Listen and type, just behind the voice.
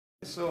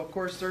So, of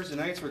course, Thursday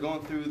nights we're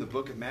going through the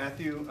book of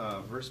Matthew,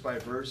 verse by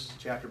verse,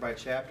 chapter by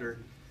chapter.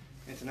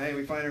 And tonight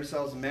we find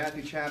ourselves in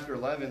Matthew chapter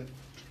 11.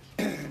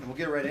 And we'll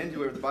get right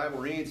into it. The Bible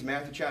reads,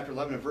 Matthew chapter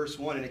 11 and verse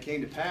 1, "And it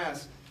came to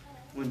pass,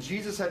 when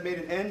Jesus had made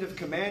an end of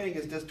commanding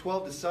his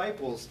 12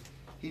 disciples,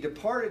 he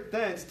departed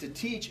thence to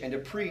teach and to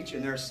preach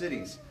in their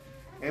cities."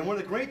 And one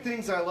of the great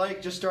things I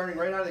like, just starting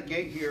right out of the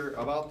gate here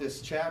about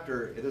this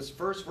chapter, this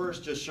first verse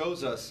just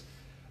shows us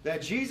that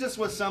Jesus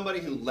was somebody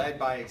who led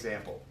by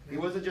example. He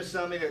wasn't just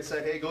somebody that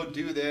said, hey, go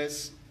do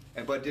this,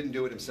 but didn't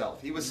do it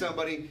himself. He was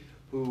somebody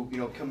who,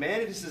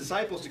 commanded his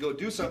disciples to go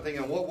do something.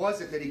 And what was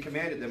it that he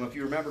commanded them? If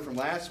you remember from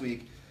last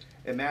week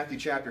in Matthew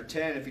chapter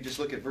 10, if you just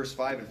look at verse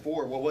 5 and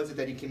 4, what was it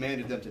that he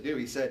commanded them to do?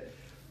 He said,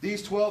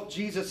 "These 12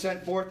 Jesus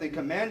sent forth and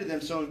commanded them,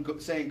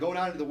 saying, Go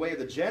not into the way of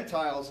the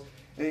Gentiles,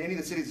 and in any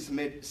of the cities of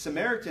the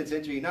Samaritans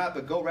enter ye not,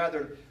 but go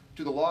rather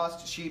to the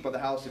lost sheep of the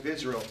house of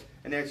Israel.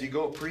 And as you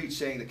go, preach,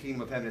 saying, the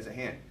kingdom of heaven is at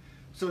hand."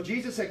 So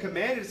Jesus had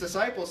commanded his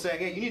disciples, saying,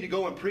 hey, you need to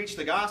go and preach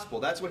the gospel.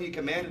 That's what he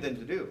commanded them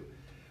to do.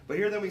 But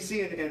here then we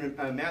see in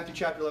Matthew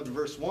chapter 11,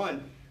 verse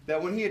 1,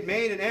 that when he had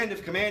made an end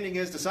of commanding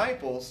his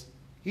disciples,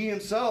 he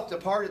himself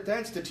departed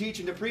thence to teach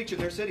and to preach in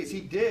their cities.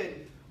 He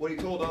did what he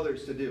told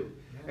others to do.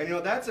 And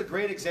that's a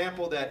great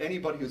example that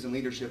anybody who's in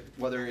leadership,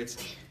 whether it's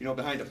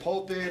behind a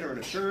pulpit or in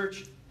a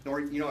church,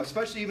 or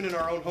especially even in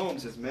our own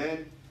homes as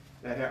men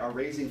that are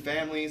raising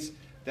families,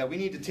 that we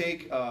need to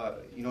take,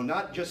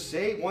 not just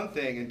say one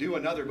thing and do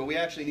another, but we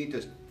actually need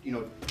to,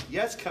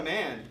 yes,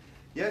 command.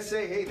 Yes,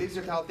 say, hey, these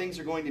are how things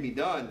are going to be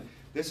done.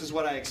 This is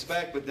what I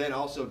expect, but then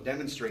also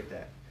demonstrate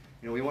that.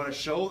 We want to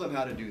show them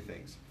how to do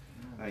things.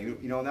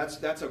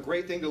 That's a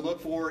great thing to look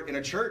for in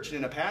a church and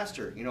in a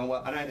pastor.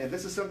 And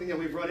this is something that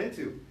we've run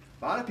into.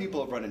 A lot of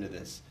people have run into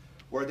this,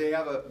 where they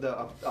have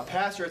a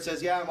pastor that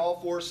says, yeah, I'm all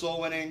for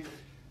soul winning.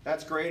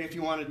 That's great if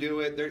you want to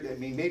do it.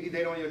 Maybe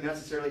they don't even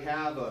necessarily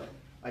have a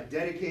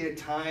dedicated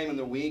time in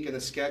the week and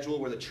the schedule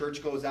where the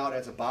church goes out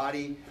as a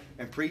body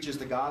and preaches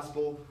the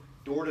gospel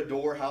door to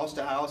door, house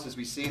to house, as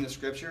we see in the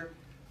scripture.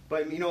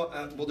 But,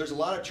 there's a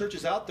lot of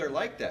churches out there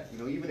like that,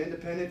 even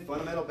independent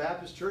fundamental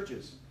Baptist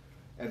churches.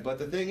 But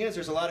the thing is,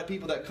 there's a lot of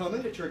people that come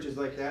into churches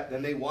like that,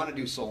 and they want to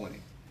do soul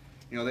winning.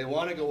 They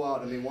want to go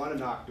out and they want to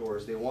knock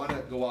doors. They want to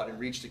go out and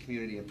reach the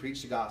community and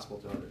preach the gospel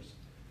to others.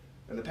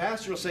 And the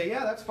pastor will say,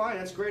 yeah, that's fine,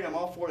 that's great, I'm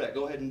all for that.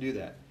 Go ahead and do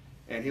that.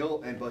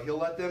 But he'll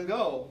let them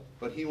go,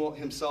 but he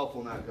himself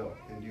will not go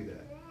and do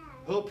that.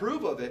 He'll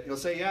approve of it. He'll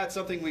say, yeah, it's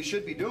something we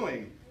should be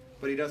doing,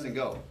 but he doesn't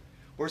go.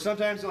 Or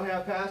sometimes they'll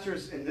have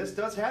pastors, and this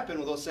does happen,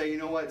 where they'll say, you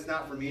know what, it's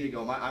not for me to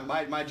go.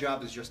 My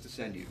job is just to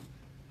send you.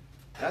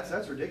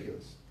 That's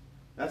ridiculous.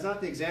 That's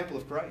not the example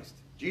of Christ.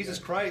 Jesus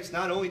Christ,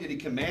 not only did he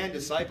command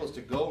disciples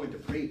to go and to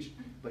preach,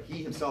 but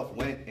he himself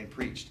went and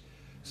preached.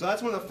 So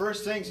that's one of the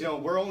first things,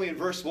 we're only in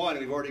verse 1,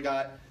 and we've already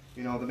got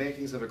the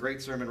makings of a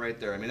great sermon right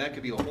there. That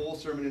could be a whole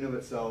sermon in of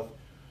itself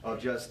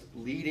of just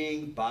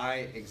leading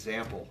by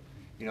example.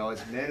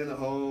 As men in the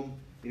home,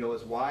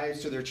 as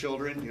wives to their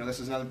children. This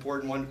is an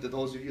important one to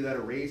those of you that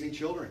are raising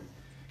children.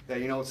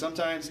 That,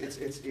 sometimes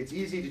it's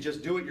easy to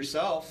just do it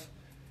yourself,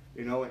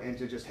 and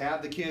to just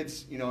have the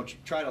kids,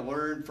 try to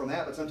learn from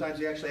that. But sometimes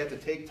you actually have to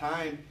take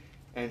time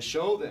and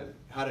show them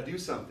how to do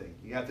something.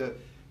 You have to,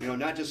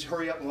 not just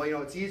hurry up and,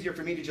 it's easier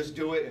for me to just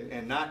do it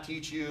and not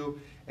teach you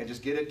and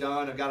just get it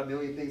done. I've got a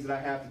million things that I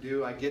have to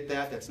do. I get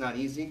that. That's not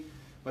easy.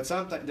 But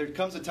sometimes there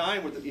comes a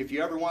time where if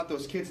you ever want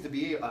those kids to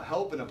be a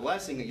help and a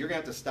blessing, that you're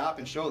going to have to stop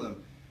and show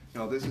them,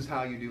 this is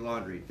how you do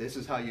laundry. This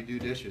is how you do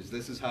dishes.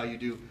 This is how you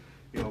do,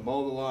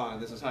 mow the lawn.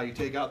 This is how you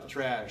take out the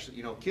trash.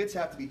 Kids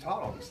have to be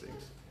taught all these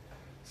things.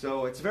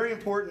 So it's very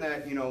important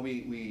that,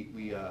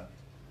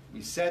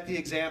 we set the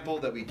example,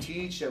 that we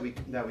teach, that we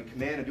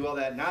command and do all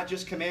that. Not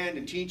just command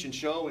and teach and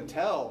show and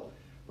tell,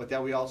 but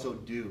that we also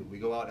do. We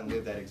go out and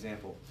live that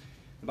example.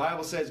 The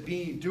Bible says,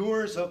 be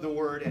doers of the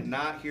word and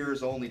not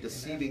hearers only,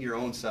 deceiving your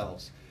own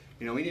selves.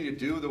 We need to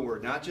do the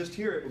word. Not just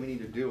hear it, but we need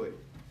to do it.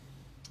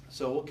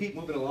 So we'll keep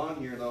moving along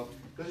here, though,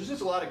 because there's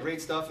just a lot of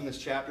great stuff in this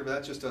chapter, but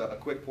that's just a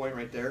quick point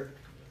right there.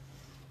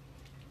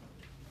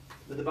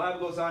 But the Bible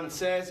goes on and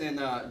says in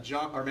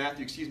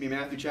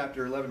Matthew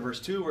chapter 11, verse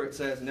 2, where it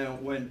says, Now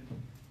when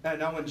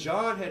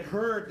John had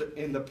heard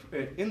in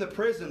the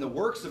prison the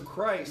works of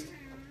Christ,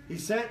 he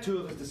sent two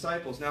of his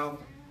disciples. Now,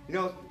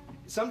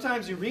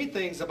 sometimes you read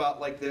things about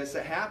like this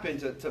that happen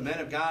to men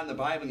of God in the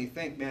Bible, and you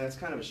think, man, that's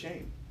kind of a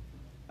shame.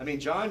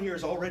 John here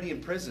is already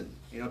in prison,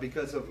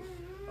 because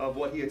of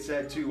what he had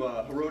said to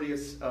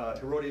Herodias,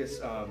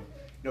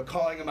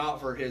 calling him out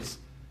for his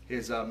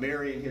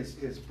marrying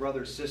his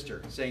brother's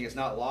sister, saying it's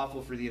not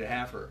lawful for thee to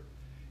have her.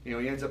 He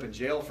ends up in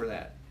jail for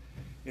that.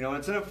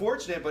 It's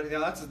unfortunate, but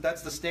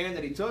that's the stand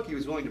that he took. He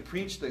was willing to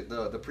preach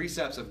the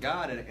precepts of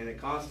God, and it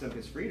cost him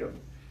his freedom.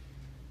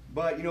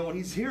 But, when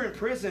he's here in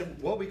prison,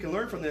 what we can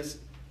learn from this,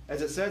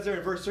 as it says there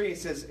in verse 3, he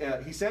says,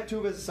 he sent two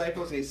of his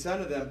disciples, and he said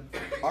to them,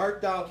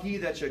 Art thou he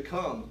that should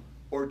come,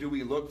 or do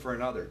we look for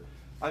another?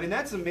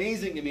 That's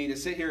amazing to me to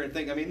sit here and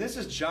think. This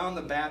is John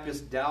the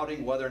Baptist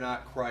doubting whether or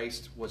not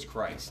Christ was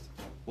Christ,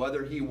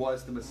 whether he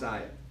was the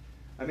Messiah.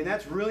 I mean,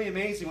 that's really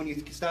amazing when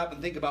you stop and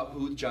think about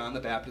who John the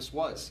Baptist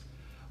was.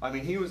 I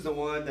mean, he was the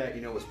one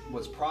that,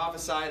 was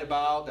prophesied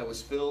about, that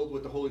was filled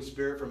with the Holy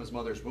Spirit from his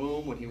mother's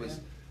womb when he was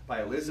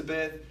by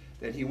Elizabeth.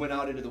 Then he went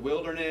out into the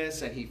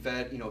wilderness and he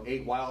fed,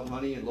 ate wild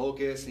honey and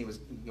locusts, and he was,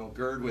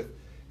 girded with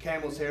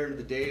camel's hair to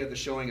the day of the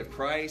showing of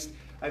Christ.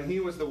 I mean, he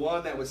was the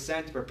one that was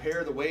sent to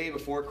prepare the way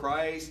before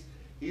Christ.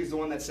 He's the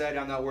one that said,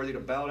 I'm not worthy to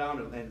bow down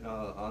and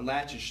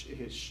unlatch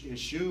his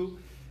shoe.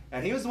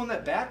 And he was the one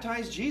that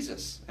baptized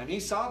Jesus. And he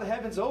saw the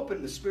heavens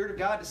open, the Spirit of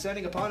God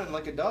descending upon him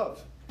like a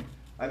dove.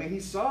 I mean, he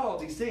saw all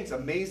these things,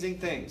 amazing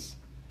things.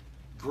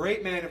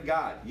 Great man of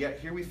God. Yet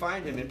here we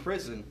find him in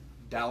prison,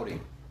 doubting.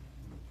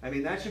 I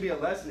mean, that should be a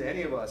lesson to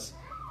any of us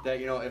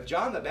that, if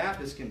John the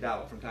Baptist can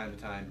doubt from time to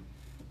time,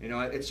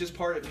 it's just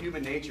part of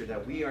human nature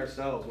that we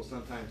ourselves will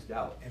sometimes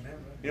doubt.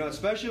 Amen.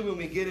 Especially when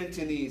we get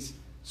into these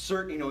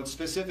certain,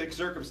 specific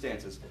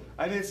circumstances.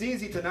 I mean, it's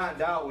easy to not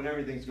doubt when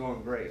everything's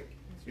going great.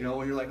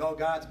 When you're like, oh,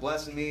 God's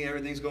blessing me,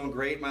 everything's going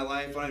great in my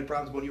life, I don't have any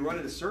problems. But when you run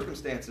into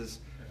circumstances,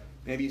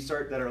 maybe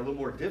that are a little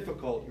more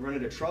difficult, you run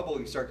into trouble,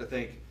 you start to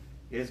think,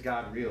 is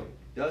God real?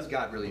 Does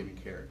God really even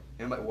care?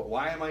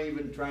 Why am I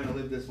even trying to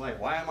live this life?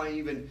 Why am I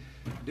even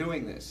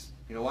doing this?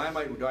 Why am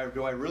I?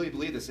 Do I really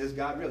believe this? Is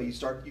God real? You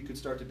could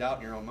start to doubt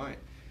in your own mind.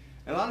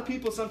 And a lot of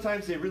people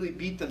sometimes they really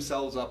beat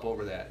themselves up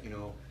over that,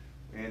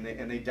 and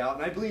they doubt.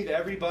 And I believe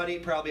everybody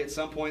probably at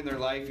some point in their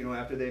life,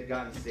 after they've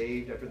gotten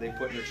saved, after they've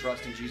put their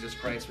trust in Jesus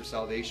Christ for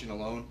salvation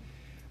alone,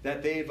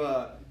 that they've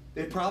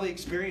probably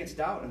experienced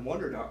doubt and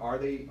wondered,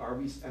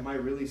 am I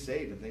really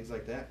saved, and things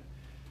like that.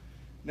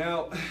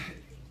 Now,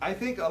 I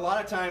think a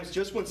lot of times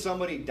just when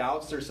somebody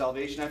doubts their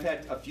salvation, I've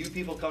had a few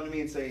people come to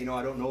me and say,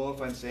 I don't know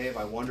if I'm saved,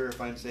 I wonder if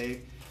I'm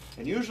saved.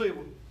 And usually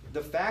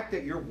the fact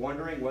that you're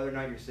wondering whether or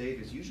not you're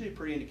saved is usually a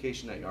pretty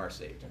indication that you are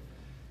saved.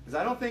 Because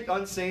I don't think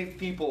unsaved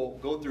people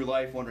go through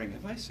life wondering,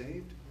 am I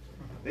saved?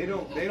 They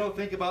don't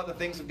think about the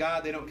things of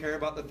God, they don't care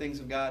about the things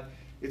of God.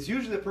 It's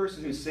usually the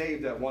person who's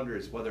saved that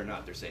wonders whether or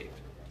not they're saved.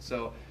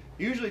 So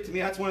usually to me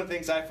that's one of the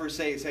things I first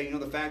say is, hey,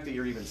 the fact that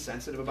you're even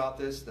sensitive about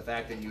this, the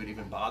fact that you would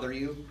even bother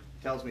you,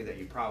 tells me that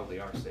you probably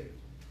are saved.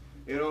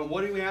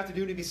 What do we have to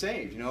do to be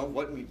saved?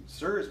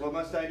 Sirs, what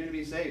must I do to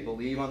be saved?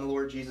 Believe on the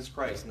Lord Jesus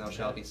Christ, and thou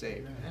shalt be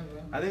saved.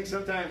 I think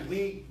sometimes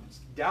we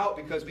doubt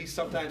because we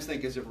sometimes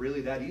think, is it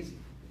really that easy?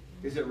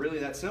 Is it really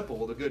that simple?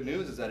 Well, the good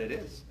news is that it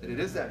is. That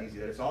it is that easy.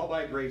 That it's all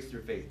by grace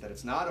through faith. That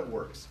it's not of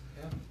works,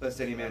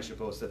 lest any man should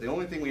boast. That the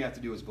only thing we have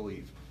to do is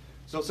believe.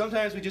 So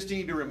sometimes we just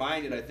need to be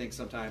reminded, I think,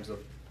 sometimes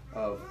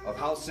of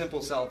how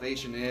simple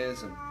salvation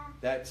is, and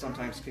that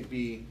sometimes could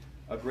be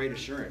a great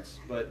assurance.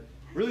 But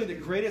really the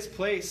greatest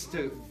place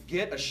to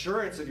get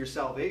assurance of your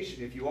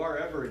salvation, if you are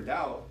ever in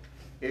doubt,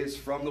 is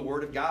from the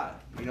Word of God.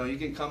 You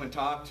can come and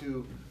talk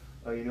to,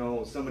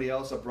 somebody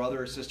else, a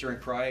brother or sister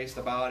in Christ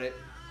about it,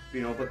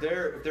 but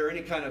if they're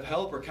any kind of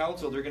help or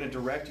counsel, they're going to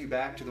direct you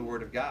back to the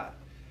Word of God.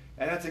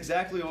 And that's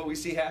exactly what we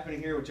see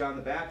happening here with John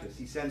the Baptist.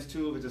 He sends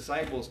two of his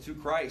disciples to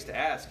Christ to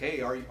ask,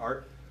 hey, are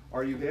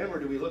you him, or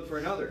do we look for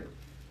another?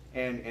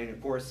 And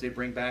of course, they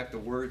bring back the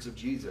words of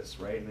Jesus,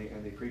 right?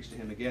 And they preach to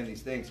him again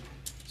these things.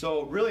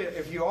 So really,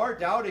 if you are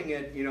doubting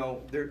it,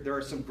 there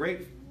are some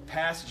great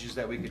passages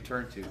that we could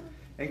turn to.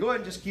 And go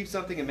ahead and just keep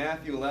something in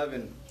Matthew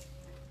 11.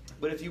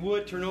 But if you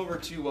would, turn over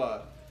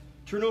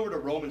to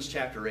Romans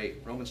chapter 8.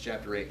 Romans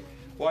chapter 8.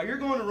 While you're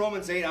going to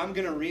Romans 8, I'm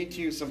going to read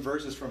to you some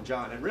verses from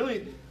John. And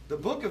really, the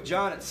book of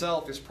John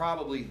itself is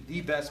probably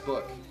the best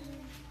book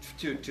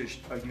to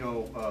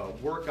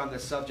work on the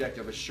subject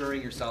of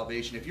assuring your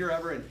salvation. If you're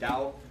ever in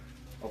doubt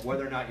of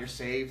whether or not you're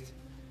saved,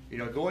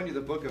 going to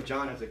the book of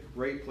John is a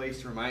great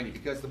place to remind you,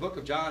 because the book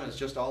of John is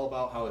just all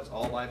about how it's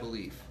all by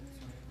belief.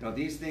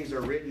 These things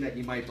are written that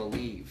you might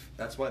believe.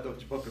 That's why the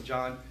book of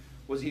John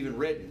was even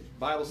written. The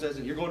Bible says,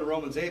 and you're going to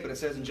Romans 8, but it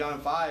says in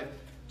John 5,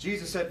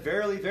 Jesus said,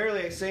 verily,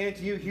 verily, I say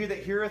unto you, he that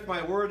heareth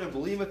my word and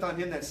believeth on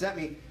him that sent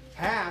me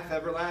hath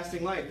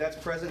everlasting life. That's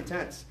present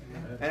tense.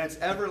 And it's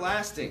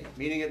everlasting,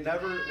 meaning it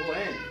never will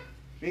end.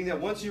 Meaning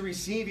that once you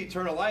receive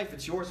eternal life,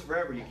 it's yours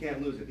forever. You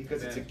can't lose it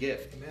because it's a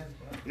gift.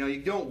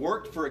 You don't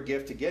work for a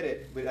gift to get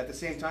it, but at the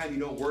same time, you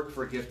don't work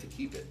for a gift to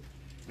keep it.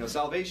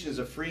 Salvation is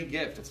a free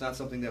gift. It's not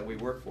something that we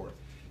work for.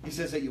 He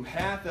says that you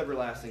have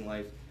everlasting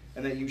life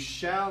and that you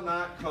shall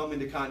not come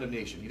into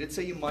condemnation. He didn't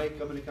say you might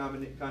come into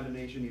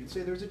condemnation. He didn't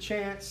say there's a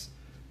chance.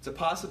 It's a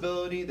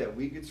possibility that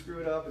we could screw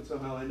it up and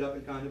somehow end up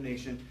in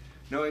condemnation.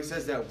 No, he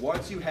says that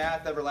once you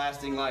have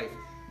everlasting life,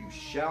 you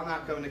shall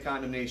not come into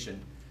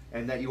condemnation,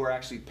 and that you are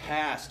actually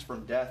passed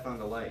from death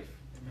unto life.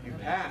 You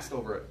passed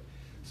over it.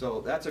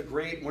 So that's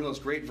one of those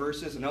great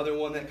verses. Another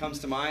one that comes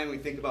to mind, we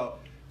think about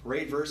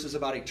great verses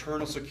about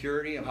eternal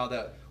security and how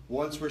that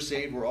once we're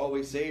saved, we're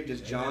always saved,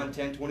 is John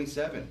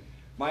 10:27.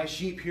 My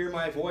sheep hear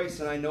my voice,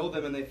 and I know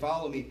them, and they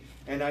follow me,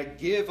 and I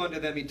give unto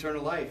them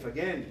eternal life.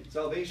 Again,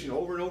 salvation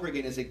over and over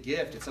again is a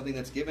gift. It's something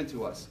that's given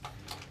to us.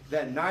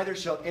 That neither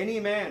shall any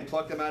man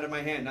pluck them out of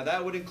my hand. Now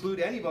that would include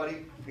anybody,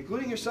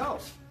 including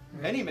yourself.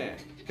 Any man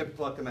could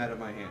pluck them out of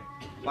my hand.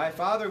 My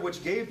Father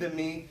which gave them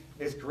me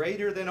is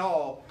greater than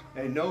all,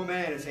 and no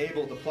man is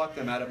able to pluck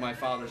them out of my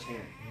Father's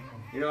hand.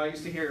 You know, I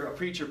used to hear a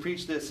preacher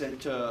preach this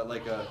into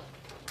like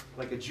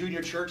a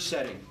junior church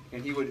setting,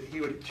 and he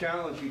would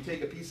challenge you,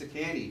 take a piece of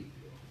candy,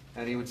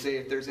 and he would say,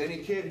 if there's any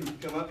kid who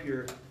could come up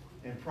here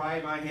and pry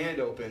my hand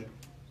open,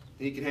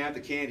 he can have the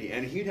candy.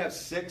 And he'd have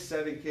 6,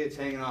 7 kids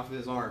hanging off of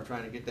his arm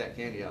trying to get that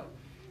candy out.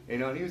 You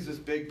know, and he was this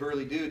big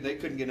burly dude. They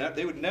couldn't get up.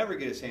 They would never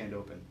get his hand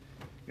open.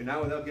 And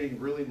not without getting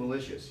really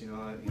malicious. You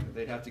know,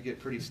 they'd have to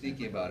get pretty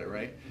sneaky about it,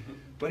 right?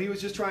 But he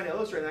was just trying to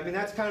illustrate. I mean,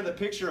 that's kind of the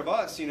picture of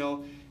us. You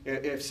know,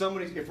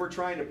 if we're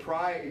trying to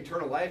pry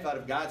eternal life out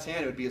of God's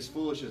hand, it would be as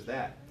foolish as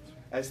that.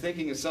 As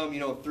thinking of some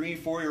 3,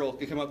 4-year-old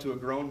could come up to a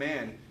grown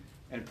man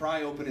and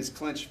pry open his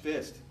clenched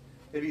fist.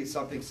 It'd be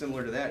something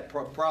similar to that.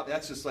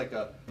 That's just like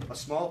a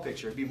small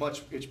picture.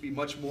 It'd be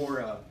much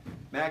more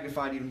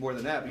magnified, even more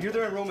than that. But here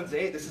there in Romans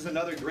 8, this is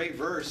another great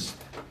verse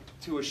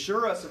to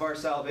assure us of our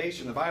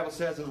salvation. The Bible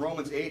says in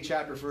Romans 8,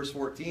 chapter verse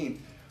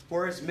 14,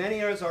 "For as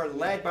many as are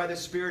led by the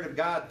Spirit of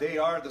God, they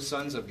are the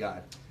sons of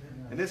God."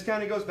 And this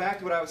kind of goes back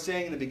to what I was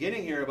saying in the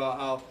beginning here about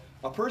how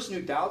a person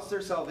who doubts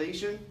their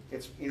salvation,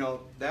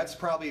 that's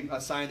probably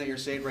a sign that you're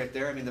saved right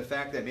there. I mean, the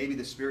fact that maybe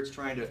the Spirit's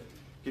trying to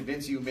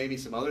convince you maybe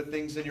some other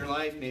things in your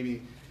life,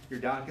 maybe you're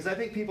doubting. Because I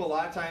think people, a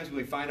lot of times when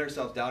we find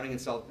ourselves doubting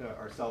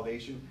our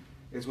salvation,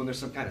 is when there's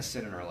some kind of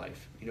sin in our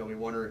life. You know, we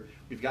wonder,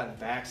 we've gotten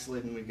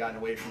backslidden, we've gotten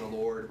away from the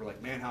Lord. We're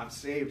like, man, I'm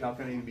saved. How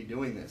can I even be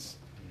doing this?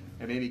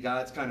 And maybe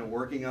God's kind of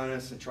working on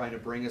us and trying to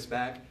bring us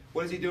back.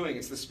 What is He doing?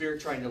 It's the Spirit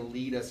trying to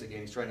lead us again.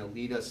 He's trying to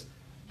lead us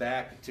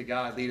back to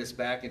God, lead us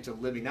back into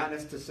living, not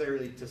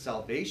necessarily to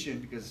salvation,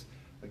 because,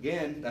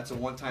 again, that's a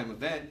one-time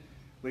event,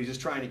 but He's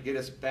just trying to get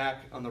us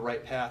back on the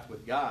right path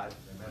with God.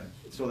 Amen.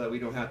 So that we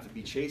don't have to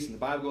be chastened. The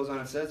Bible goes on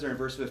and says there in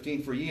verse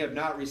 15, "For ye have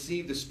not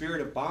received the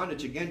spirit of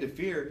bondage again to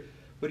fear,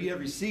 but ye have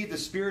received the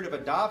spirit of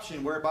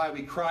adoption, whereby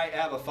we cry,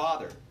 Abba,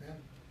 Father. Yeah.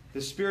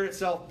 The Spirit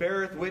itself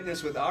beareth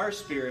witness with our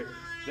spirit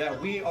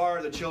that we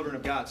are the children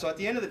of God." So at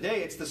the end of the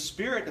day, it's the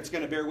Spirit that's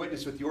going to bear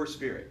witness with your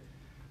spirit.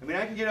 I mean,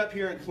 I can get up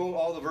here and quote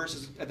all the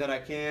verses that I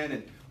can,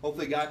 and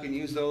hopefully God can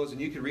use those, and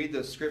you can read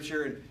the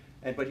Scripture,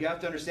 but you have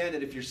to understand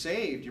that if you're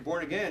saved, you're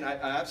born again, I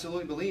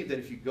absolutely believe that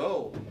if you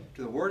go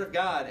to the Word of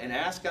God and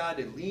ask God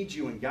to lead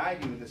you and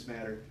guide you in this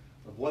matter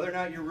of whether or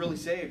not you're really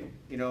saved,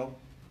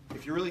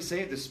 if you're really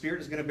saved, the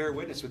Spirit is going to bear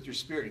witness with your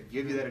spirit and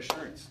give you that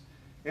assurance.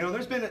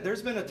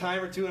 There's been a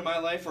time or two in my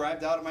life where I've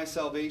doubted my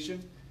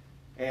salvation,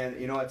 and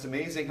it's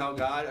amazing how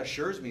God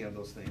assures me of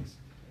those things.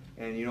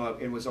 And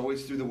it was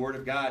always through the Word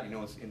of God,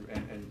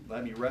 and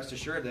let me rest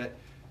assured that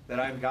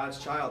I'm God's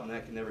child, and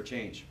that can never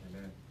change.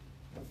 Amen.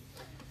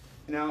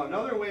 Now,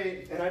 another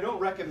way, and I don't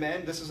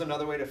recommend, this is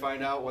another way to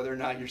find out whether or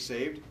not you're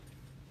saved.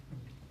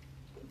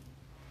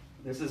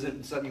 This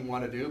isn't something you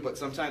want to do, but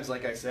sometimes,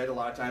 like I said, a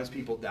lot of times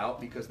people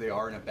doubt because they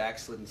are in a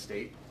backslidden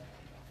state.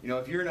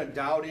 If you're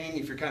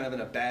if you're kind of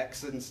in a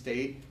backslidden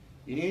state,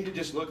 you need to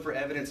just look for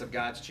evidence of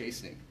God's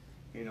chastening.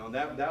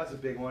 That was a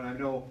big one. I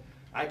know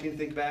I can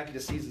think back to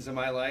seasons in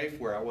my life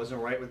where I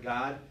wasn't right with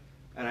God,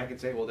 and I can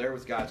say, well, there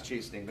was God's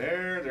chastening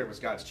there was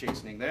God's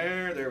chastening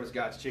there was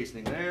God's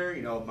chastening there.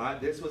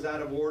 This was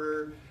out of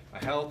order, my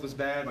health was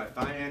bad, my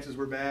finances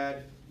were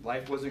bad,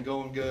 life wasn't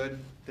going good,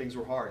 things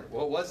were hard.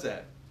 What was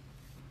that?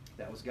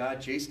 That was God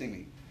chastening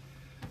me.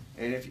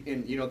 And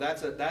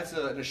that's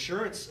an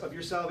assurance of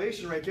your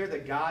salvation right there,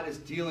 that God is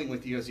dealing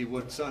with you as He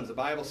would sons. The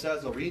Bible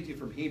says, I'll read to you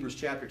from Hebrews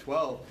chapter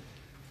 12,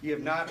 "Ye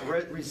have not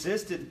yet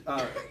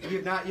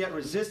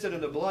resisted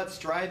unto blood,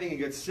 striving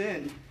against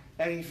sin,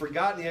 and ye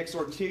forgotten the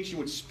exhortation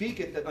which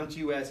speaketh unto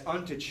you as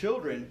unto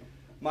children.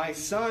 My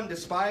son,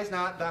 despise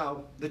not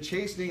thou the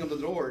chastening of the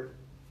Lord,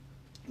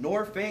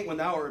 nor faint when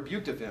thou art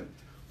rebuked of Him.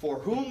 For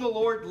whom the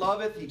Lord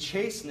loveth, He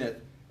chasteneth,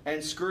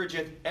 and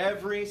scourgeth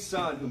every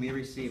son whom He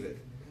receiveth."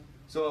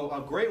 So a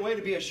great way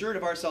to be assured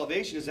of our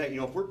salvation is that,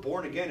 if we're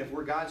born again, if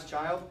we're God's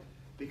child,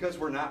 because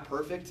we're not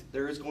perfect,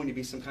 there is going to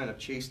be some kind of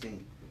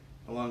chastening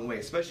along the way.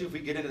 Especially if we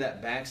get into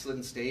that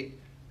backslidden state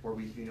where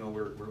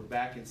we're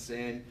back in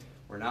sin,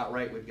 we're not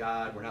right with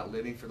God, we're not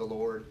living for the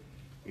Lord.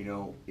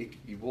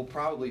 You will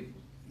probably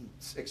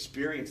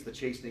experience the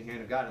chastening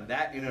hand of God, and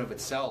that in and of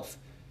itself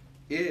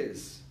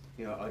is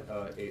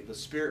the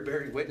Spirit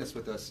bearing witness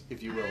with us,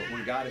 if you will,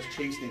 when God is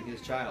chastening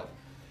His child.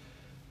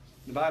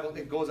 The Bible,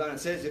 it goes on and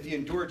says, "If you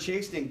endure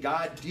chastening,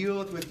 God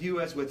dealeth with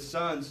you as with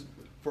sons.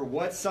 For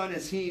what son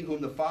is he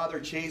whom the Father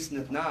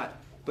chasteneth not?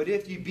 But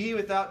if ye be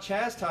without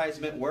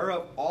chastisement,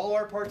 whereof all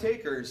are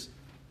partakers,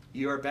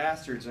 ye are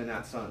bastards and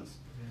not sons."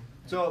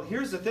 So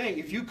here's the thing.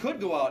 If you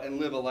could go out and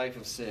live a life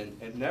of sin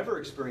and never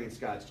experience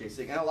God's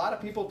chastening, and a lot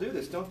of people do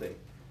this, don't they?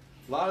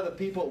 A lot of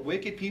the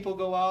wicked people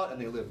go out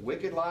and they live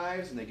wicked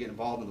lives and they get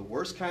involved in the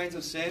worst kinds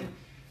of sin,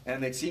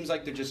 and it seems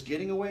like they're just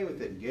getting away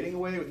with it and getting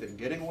away with it and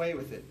getting away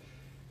with it.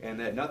 And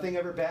that nothing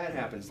ever bad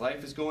happens.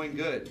 Life is going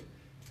good.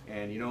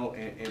 And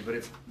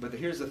but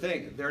here's the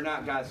thing. They're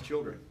not God's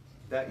children.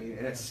 And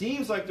it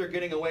seems like they're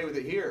getting away with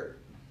it here,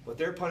 but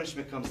their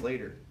punishment comes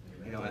later,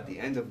 at the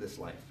end of this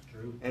life.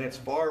 True. And it's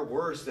far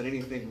worse than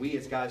anything we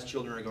as God's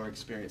children are going to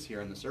experience here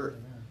on this earth.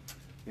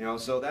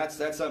 So that's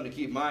something to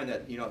keep in mind,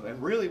 that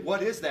and really,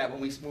 what is that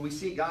when we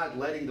see God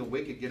letting the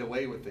wicked get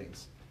away with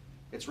things?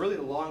 It's really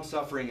the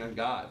long-suffering of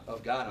God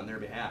on their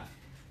behalf.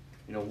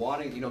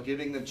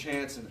 Giving them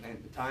chance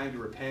and time to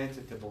repent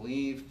and to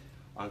believe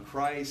on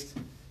Christ,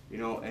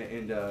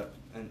 and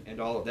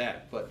all of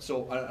that. But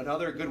so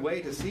another good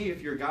way to see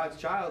if you're God's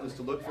child is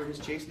to look for his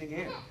chastening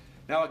hand.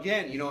 Now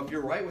again, if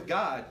you're right with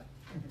God,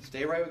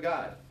 stay right with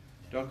God.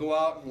 Don't go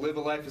out and live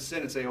a life of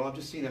sin and say, I'm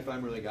just seeing if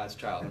I'm really God's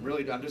child.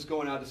 I'm just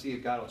going out to see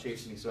if God will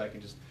chasten me so I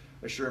can just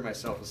assure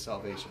myself of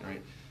salvation,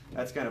 right?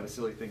 That's kind of a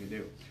silly thing to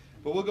do.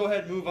 But we'll go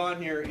ahead and move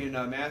on here in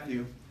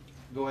Matthew.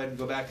 Go ahead and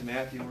go back to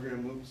Matthew. We're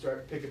going to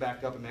pick it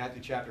back up in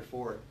Matthew chapter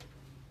 4.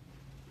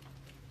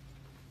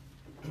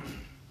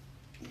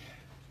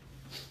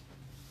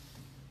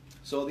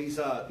 So these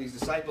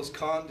disciples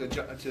come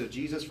to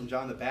Jesus from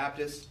John the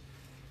Baptist,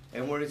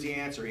 and what does he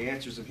answer? He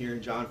answers them here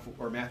in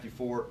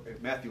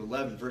Matthew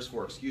 11, verse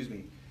 4.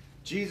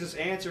 Jesus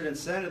answered and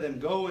said to them,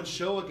 "Go and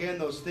show again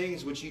those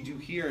things which you do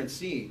hear and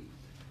see.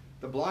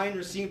 The blind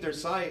receive their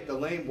sight, the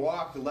lame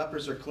walk, the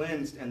lepers are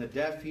cleansed, and the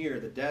deaf hear,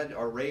 the dead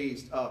are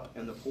raised up,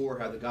 and the poor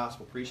have the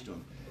gospel preached to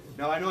them."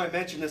 Now, I know I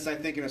mentioned this, I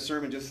think, in a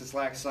sermon just this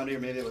last Sunday, or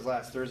maybe it was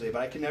last Thursday,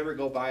 but I can never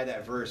go by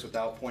that verse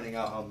without pointing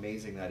out how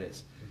amazing that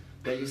is.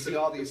 That you see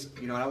all these,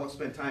 and I won't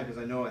spend time because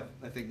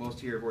I think most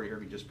here have already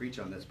heard me just preach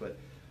on this, but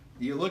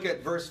you look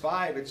at verse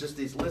 5, it's just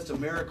these lists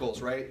of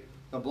miracles, right?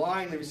 The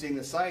blind receiving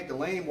the sight, the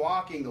lame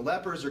walking, the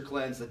lepers are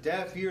cleansed, the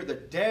deaf hear, the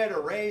dead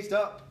are raised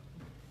up.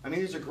 I mean,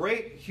 these are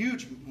great,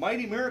 huge,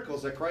 mighty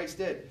miracles that Christ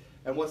did.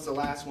 And what's the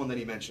last one that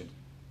he mentioned?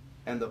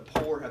 And the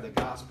poor have the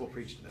gospel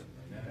preached to them.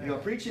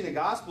 Preaching the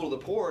gospel to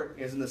the poor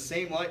is in the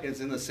same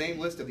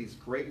list of these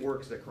great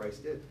works that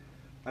Christ did.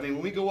 I mean,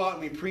 when we go out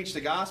and we preach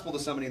the gospel to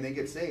somebody and they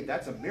get saved,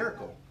 that's a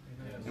miracle.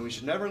 And we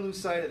should never lose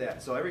sight of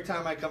that. So every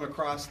time I come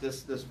across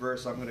this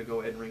verse, I'm going to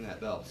go ahead and ring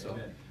that bell. So,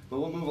 but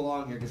we'll move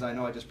along here because I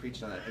know I just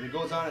preached on it. And it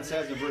goes on and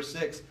says in verse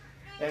 6,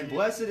 "And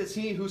blessed is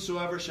he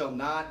whosoever shall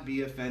not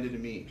be offended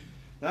in me."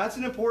 Now that's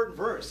an important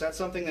verse. That's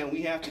something that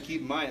we have to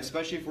keep in mind,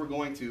 especially if we're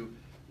going to,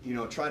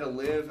 try to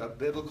live a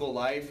biblical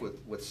life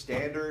with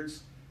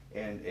standards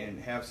and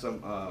have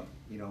some,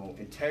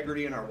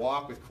 integrity in our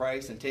walk with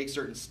Christ and take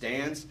certain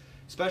stands,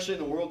 especially in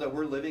the world that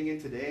we're living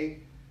in today,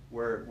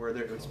 where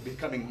it's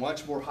becoming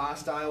much more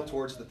hostile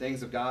towards the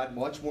things of God,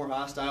 much more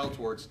hostile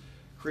towards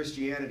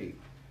Christianity.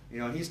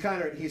 He's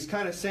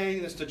kind of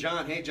saying this to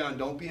John. Hey, John,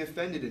 don't be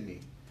offended in me.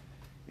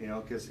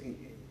 Because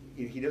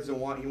he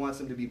wants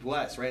them to be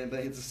blessed, right? But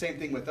it's the same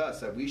thing with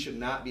us, that we should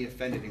not be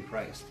offended in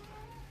Christ.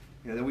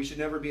 That we should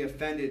never be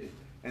offended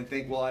and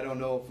think, well, I don't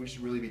know if we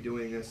should really be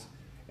doing this.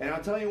 And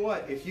I'll tell you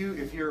what, if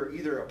you're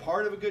either a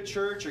part of a good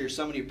church or you're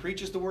somebody who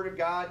preaches the Word of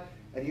God,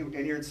 and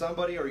you're in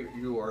somebody or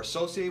you are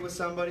associated with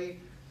somebody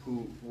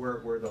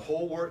where the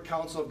whole word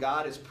counsel of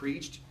God is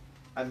preached,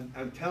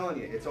 I'm telling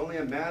you, it's only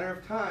a matter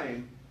of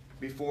time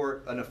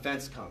before an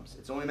offense comes.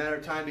 It's only a matter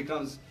of time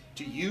becomes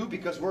to you,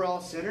 because we're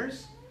all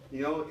sinners.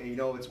 We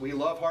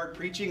love hard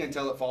preaching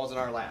until it falls in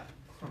our lap,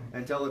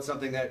 until it's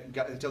something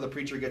until the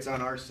preacher gets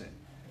on our sin.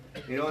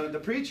 And if the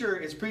preacher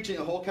is preaching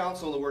the whole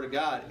counsel of the Word of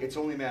God, it's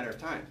only a matter of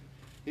time.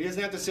 He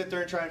doesn't have to sit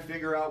there and try and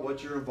figure out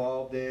what you're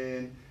involved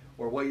in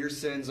or what your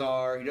sins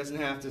are. He doesn't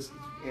have to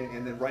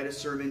and then write a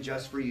sermon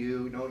just for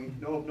you.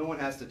 No one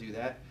has to do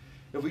that.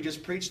 If we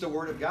just preach the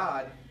Word of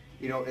God,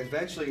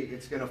 eventually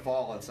it's going to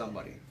fall on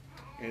somebody.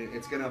 And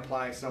it's going to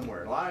apply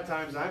somewhere. A lot of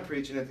times I'm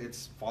preaching it,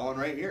 it's falling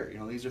right here.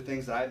 These are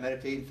things that I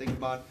meditate and think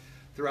about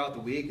throughout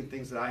the week and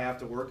things that I have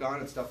to work on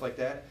and stuff like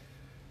that.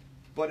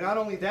 But not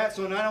only that,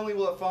 so not only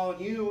will it fall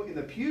on you in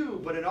the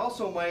pew, but it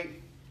also might,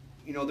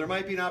 there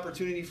might be an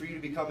opportunity for you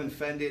to become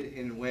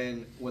offended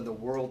when the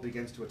world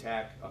begins to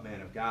attack a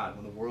man of God,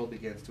 when the world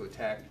begins to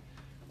attack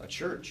a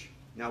church.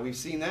 Now we've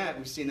seen that.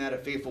 We've seen that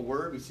at Faithful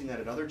Word. We've seen that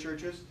at other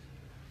churches.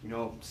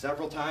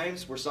 Several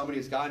times where somebody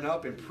has gotten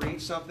up and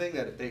preached something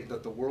that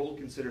the world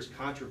considers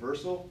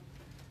controversial.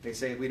 They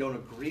say, we don't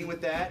agree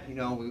with that.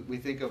 We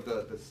think of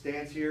the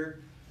stance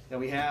here that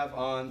we have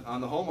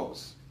on the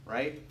homos,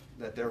 right?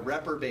 That they're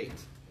reprobate.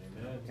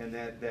 Amen. And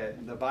that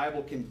the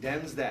Bible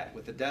condemns that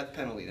with the death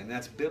penalty. And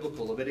that's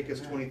biblical.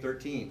 Leviticus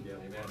 20:13. Yeah,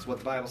 that's what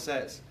the Bible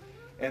says.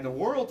 And the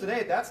world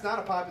today, that's not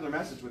a popular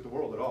message with the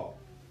world at all.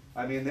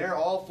 I mean, they're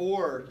all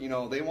for,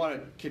 they want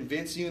to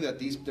convince you that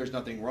there's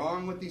nothing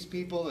wrong with these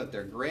people, that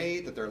they're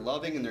great, that they're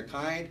loving and they're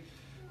kind.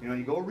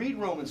 You go read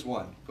Romans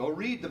 1. Go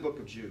read the book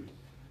of Jude.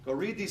 Go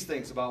read these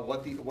things about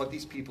what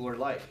these people are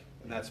like.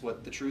 And that's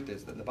what the truth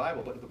is in the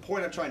Bible. But the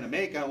point I'm trying to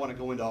make, I don't want to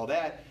go into all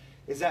that,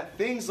 is that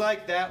things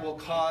like that will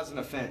cause an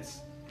offense.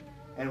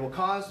 And will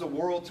cause the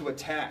world to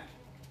attack.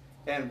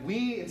 And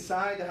we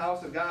inside the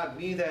house of God,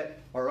 we that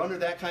are under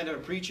that kind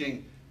of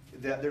preaching,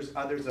 that there's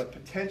a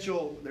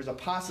potential, there's a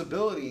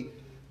possibility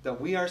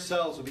that we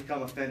ourselves will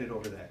become offended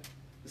over that.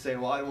 To say,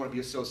 well, I don't want to be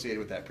associated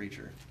with that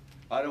preacher.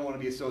 I don't want to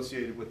be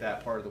associated with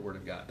that part of the Word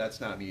of God. That's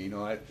not me.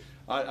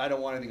 I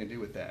don't want anything to do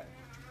with that.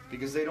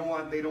 Because they don't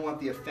want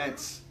the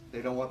offense.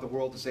 They don't want the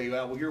world to say,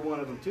 well, you're one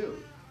of them too.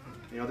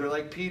 They're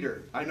like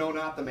Peter. I know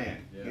not the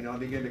man. Yeah.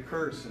 Begin to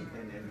curse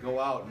and go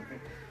out.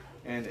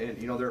 And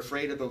they're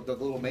afraid of the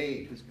little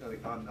maid who's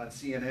on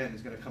CNN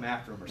who's going to come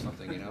after them or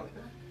something,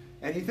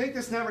 And you think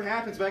this never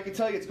happens, but I can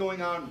tell you it's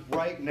going on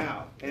right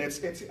now. And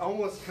it's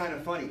almost kind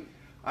of funny.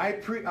 I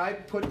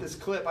put this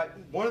clip.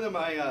 One of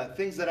my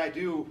things that I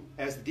do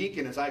as the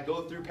deacon is I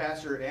go through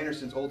Pastor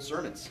Anderson's old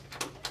sermons.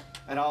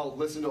 And I'll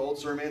listen to old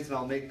sermons and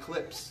I'll make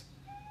clips.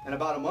 And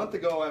about a month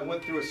ago, I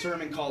went through a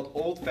sermon called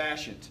Old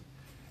Fashioned.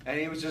 And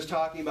he was just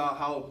talking about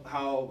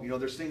how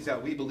there's things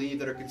that we believe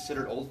that are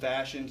considered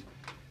old-fashioned,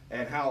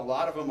 and how a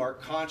lot of them are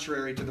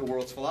contrary to the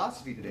world's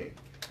philosophy today.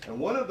 And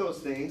one of those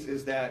things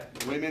is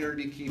that women are to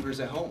be keepers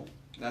at home.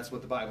 That's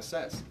what the Bible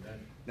says. Amen.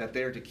 That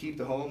they are to keep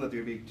the home, that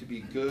they're to be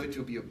good,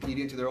 to be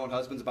obedient to their own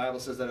husbands. The Bible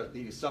says that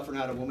you suffer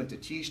not a woman to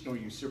teach, nor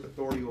usurp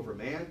authority over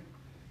man.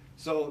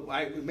 So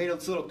I made a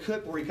little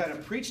clip where he kind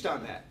of preached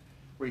on that,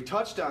 where he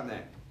touched on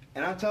that.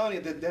 And I'm telling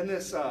you that then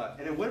this,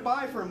 and it went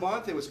by for a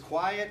month. It was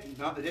quiet.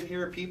 I didn't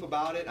hear a peep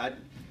about it.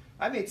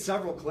 I made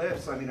several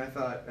clips. I mean,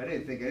 I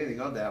didn't think anything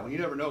of that one. You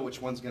never know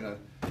which one's going to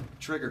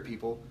trigger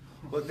people.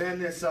 But then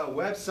this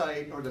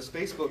website or this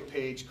Facebook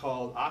page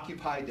called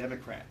Occupy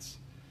Democrats.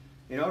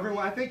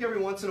 I think every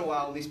once in a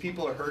while, when these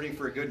people are hurting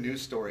for a good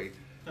news story,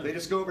 they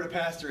just go over to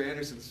Pastor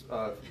Anderson's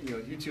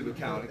YouTube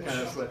account and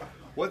kind of like,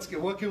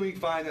 what can we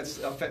find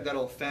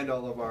that'll offend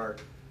all of our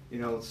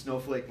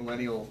snowflake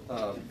millennial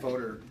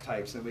voter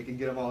types, and we can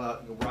get them all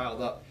out and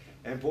riled up.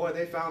 And boy,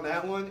 they found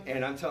that one,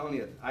 and I'm telling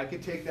you, I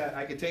could take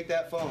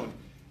that phone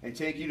and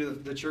take you to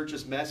the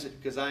church's message,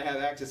 because I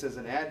have access as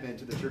an admin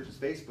to the church's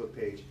Facebook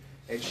page,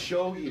 and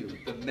show you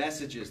the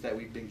messages that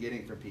we've been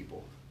getting from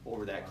people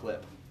over that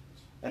clip.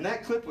 And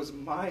that clip was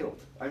mild.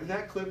 I mean,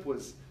 that clip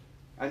was,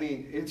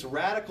 it's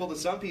radical to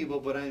some people,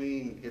 but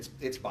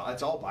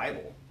it's all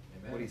Bible.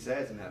 Amen. What he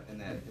says in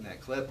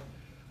that clip,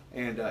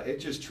 and it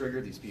just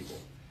triggered these people.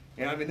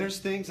 And there's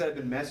things that have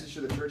been messaged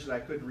to the church that I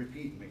couldn't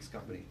repeat in mixed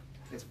company.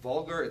 It's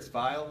vulgar, it's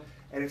vile,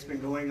 and it's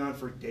been going on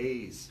for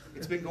days.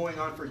 It's been going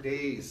on for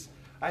days.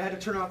 I had to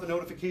turn off the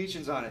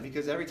notifications on it,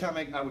 because every time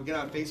I would get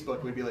on Facebook,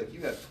 it would be like,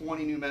 you have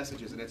 20 new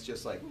messages, and it's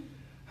just like,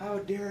 how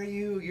dare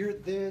you, you're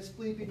this,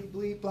 bleepity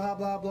bleep, blah,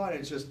 blah, blah. And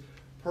it's just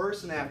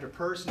person after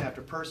person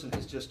after person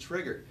is just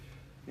triggered.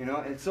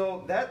 And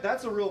so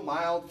that's a real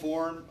mild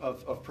form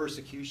of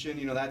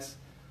persecution.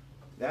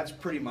 That's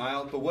pretty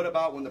mild. But what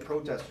about when the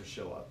protesters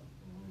show up?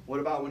 What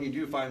about when you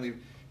do finally,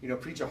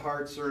 preach a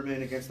hard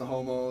sermon against the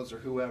homos or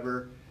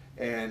whoever,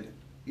 and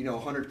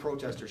 100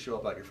 protesters show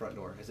up at your front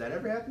door? Has that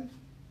ever happened?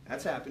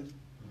 That's happened.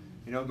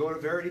 Go to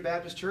Verity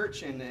Baptist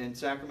Church in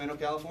Sacramento,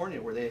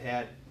 California, where they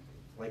had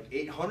like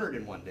 800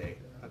 in one day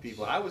of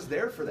people. I was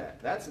there for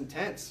that. That's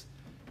intense.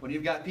 When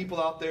you've got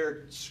people out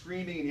there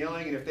screaming and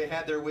yelling, and if they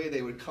had their way,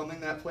 they would come in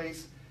that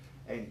place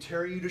and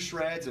tear you to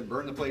shreds and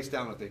burn the place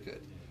down if they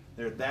could.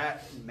 They're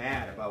that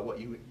mad about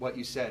what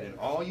you said, and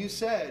all you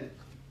said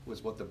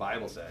was what the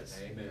Bible says.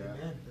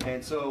 Amen.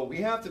 And so we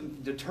have to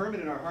determine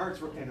in our hearts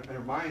and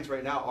our minds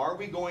right now, are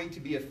we going to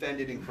be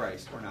offended in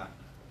Christ or not?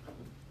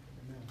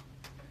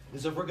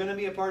 Because if we're going to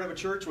be a part of a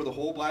church where the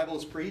whole Bible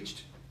is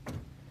preached,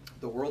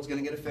 the world's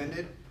going to get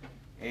offended,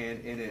 and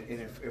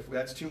if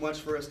that's too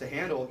much for us to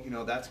handle,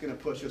 that's going to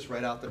push us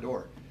right out the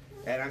door.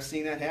 And I've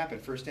seen that happen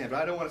firsthand.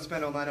 But I don't want to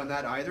spend all night on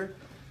that either.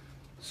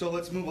 So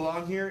let's move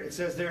along here. It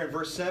says there in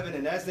verse 7,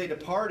 and as they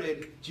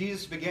departed,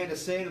 Jesus began to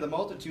say to the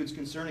multitudes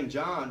concerning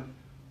John,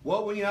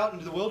 what went ye out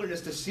into the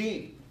wilderness to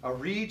see? A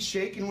reed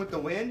shaken with the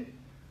wind?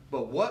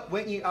 But what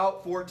went ye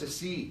out for to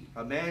see?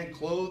 A man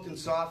clothed in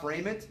soft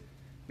raiment?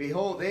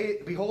 Behold, they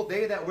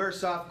that wear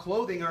soft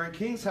clothing are in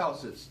kings'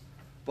 houses.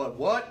 But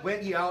what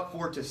went ye out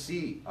for to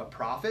see? A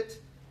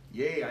prophet?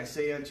 Yea, I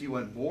say unto you,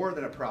 and more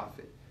than a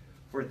prophet.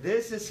 For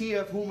this is he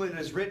of whom it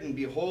is written,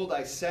 behold,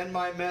 I send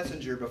my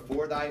messenger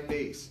before thy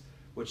face,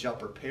 which shall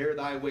prepare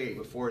thy way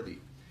before thee.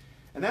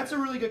 And that's a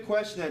really good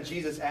question that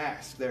Jesus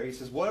asked there. He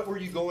says, what were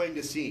you going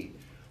to see?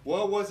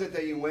 What was it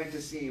that you went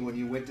to see when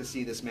you went to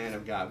see this man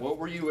of God? What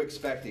were you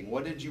expecting?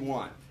 What did you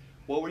want?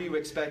 What were you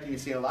expecting to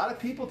see? A lot of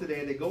people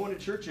today, they go into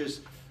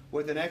churches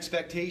with an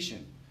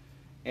expectation.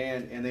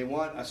 And they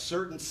want a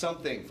certain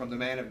something from the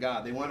man of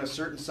God. They want a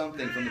certain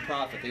something from the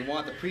prophet. They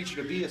want the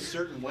preacher to be a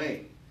certain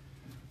way.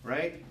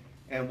 Right?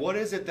 And what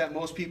is it that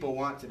most people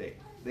want today?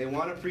 They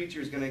want a preacher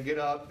who's going to get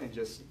up and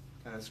just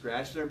kind of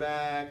scratch their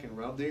back and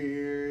rub their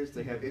ears.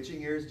 They have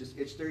itching ears, just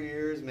itch their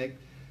ears,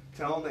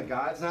 tell them that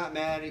God's not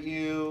mad at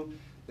you,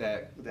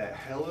 that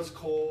hell is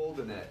cold,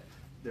 and that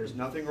there's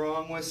nothing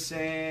wrong with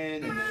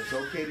sin, and that it's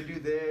okay to do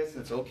this,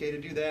 and it's okay to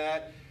do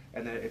that,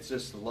 and that it's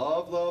just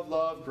love, love,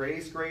 love,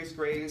 grace, grace,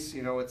 grace.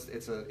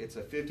 It's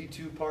a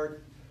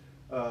 52-part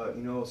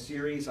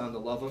series on the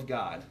love of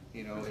God.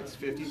 It's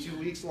 52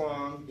 weeks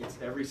long. It's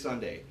every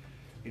Sunday.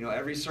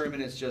 Every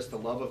sermon is just the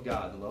love of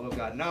God, the love of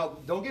God. Now,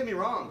 don't get me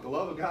wrong. The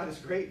love of God is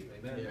great.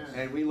 Amen. Yes.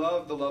 And we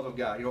love the love of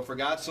God. For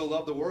God so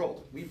loved the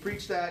world. We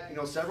preach that,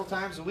 several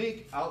times a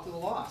week out to the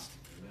lost.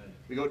 Amen.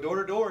 We go door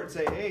to door and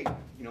say, hey,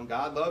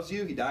 God loves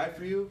you. He died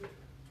for you,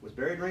 was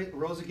buried,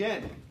 rose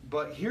again.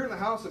 But here in the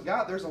house of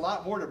God, there's a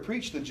lot more to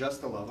preach than just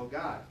the love of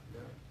God.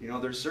 Yeah.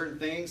 There's certain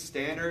things,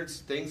 standards,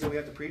 things that we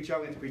have to preach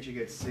on. We have to preach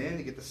against sin,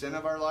 to get the sin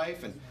of our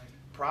life, and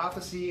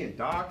prophecy and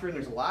doctrine.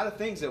 There's a lot of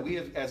things that we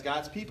as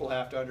God's people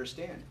have to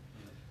understand.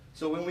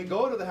 So when we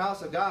go to the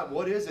house of God,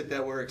 what is it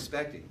that we're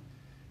expecting?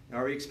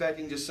 Are we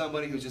expecting just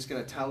somebody who's just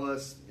going to tell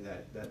us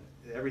that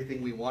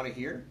everything we want to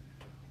hear?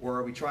 Or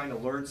are we trying to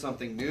learn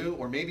something new,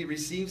 or maybe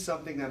receive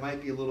something that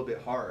might be a little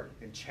bit hard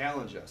and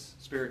challenge us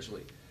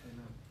spiritually?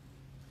 Amen.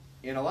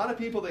 And a lot of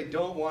people, they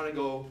don't want to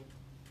go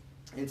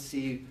and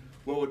see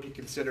what would be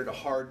considered a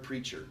hard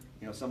preacher.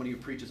 Somebody who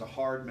preaches a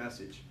hard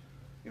message,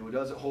 who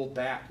doesn't hold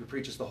back, who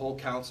preaches the whole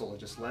counsel and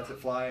just lets it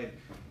fly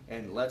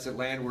and lets it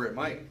land where it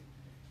might.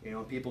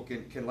 People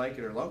can like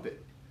it or lump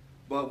it.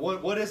 But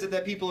what is it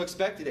that people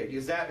expect today?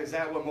 Is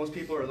that what most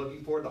people are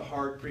looking for? The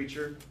hard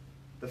preacher?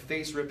 The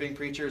face-ripping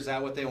preacher? Is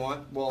that what they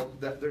want? Well,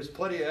 there's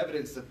plenty of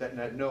evidence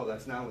that no,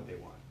 that's not what they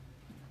want.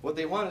 What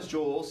they want is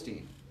Joel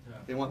Osteen. Yeah.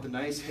 They want the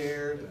nice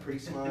hair, the pretty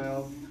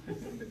smile,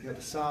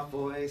 the soft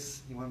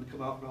voice. He wants him to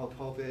come out from the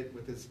pulpit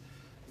with his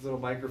little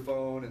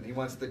microphone, and he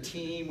wants the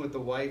team with the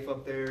wife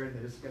up there, and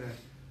they're just going to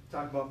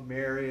talk about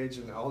marriage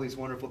and all these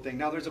wonderful things.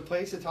 Now, there's a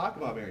place to talk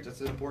about marriage. That's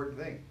an important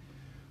thing.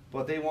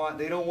 But they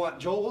don't want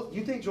Joel.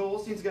 You think Joel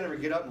Osteen's going to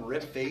get up and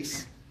rip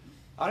face?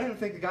 I don't even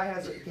think the guy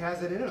has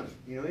it in him.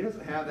 He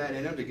doesn't have that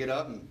in him to get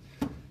up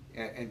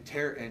and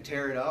tear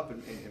it up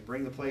and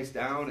bring the place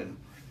down,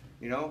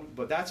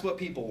 But that's what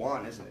people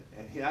want, isn't it?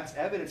 And that's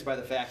evidenced by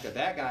the fact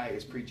that guy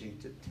is preaching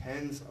to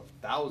tens of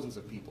thousands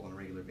of people on a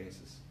regular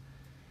basis.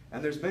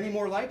 And there's many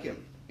more like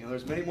him.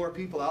 There's many more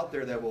people out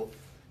there that will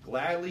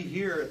gladly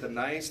hear the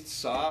nice,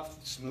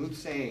 soft, smooth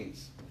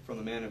sayings from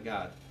the man of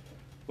God.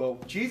 Well,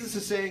 Jesus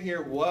is saying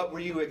here, what were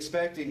you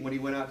expecting when he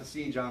went out to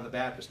see John the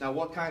Baptist? Now,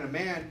 what kind of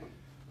man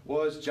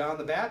was John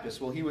the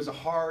Baptist? Well, he was a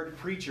hard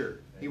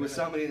preacher. He was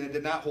somebody that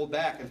did not hold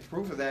back. And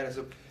proof of that is,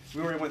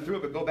 we already went through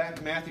it, but go back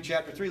to Matthew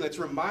chapter 3. Let's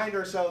remind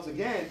ourselves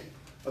again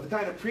of the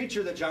kind of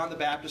preacher that John the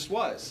Baptist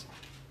was.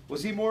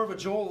 Was he more of a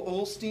Joel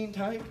Osteen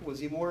type? Was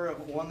he more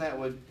of one that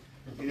would,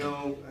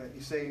 you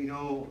say,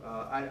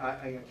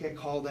 I can't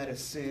call that a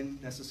sin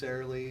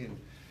necessarily, and,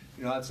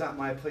 it's not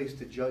my place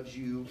to judge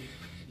you.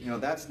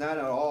 That's not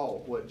at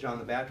all what John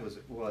the Baptist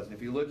was. And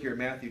if you look here at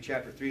Matthew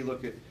chapter 3,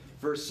 look at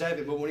verse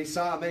 7. But when he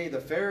saw many of the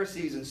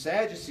Pharisees and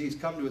Sadducees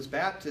come to his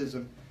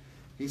baptism,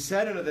 he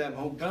said unto them,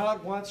 "Oh,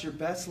 God wants your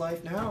best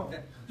life now."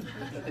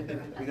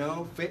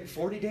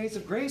 40 days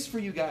of grace for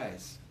you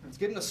guys. Let's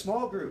get in a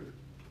small group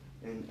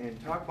and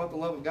talk about the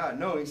love of God.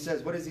 No, he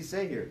says, what does he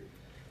say here?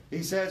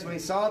 He says, when he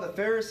saw the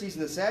Pharisees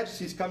and the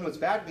Sadducees come to his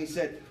baptism, he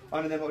said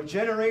unto them, "O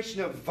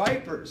generation of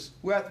vipers,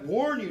 who hath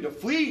warned you to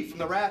flee from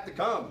the wrath to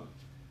come."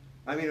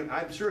 I mean,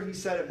 I'm sure he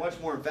said it much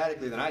more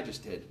emphatically than I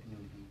just did.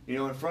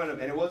 In front of,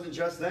 and it wasn't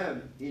just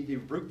them. He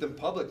rebuked them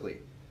publicly,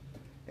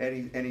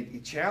 and he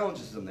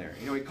challenges them there.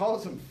 He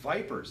calls them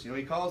vipers.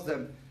 He calls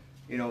them,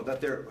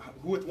 that they're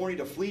who hath warned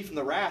you to flee from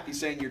the wrath. He's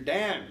saying you're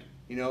damned.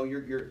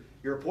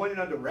 You're appointed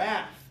unto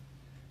wrath.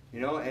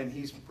 And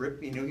he's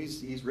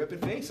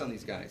ripping face on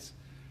these guys.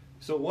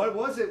 So what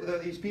was it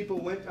that these people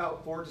went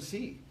out for to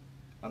see?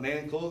 A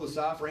man clothed with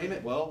soft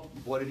raiment. Well,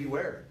 what did he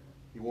wear?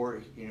 He wore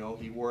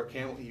a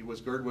camel. He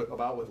was girded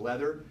about with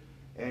leather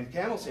and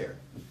camel's hair.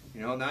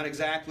 Not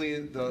exactly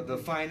the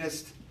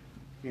finest,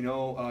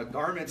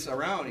 garments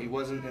around. He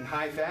wasn't in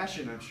high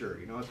fashion, I'm sure.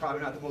 It's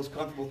probably not the most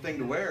comfortable thing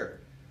to wear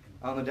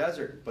on the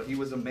desert. But he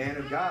was a man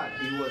of God.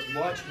 He was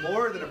much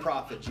more than a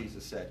prophet,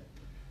 Jesus said.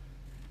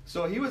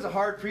 So he was a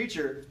hard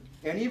preacher.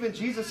 And even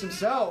Jesus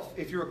himself,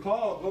 if you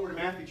recall, go over to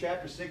Matthew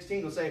chapter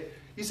 16, you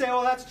say,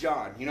 oh, that's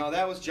John.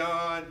 That was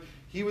John.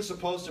 He was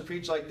supposed to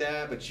preach like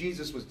that, but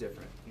Jesus was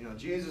different.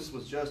 Jesus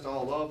was just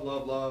all love,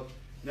 love, love.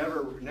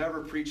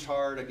 Never preached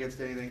hard against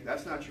anything.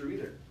 That's not true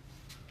either.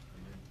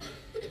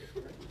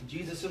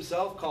 Jesus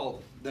himself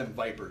called them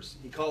vipers.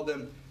 He called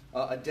them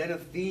a den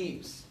of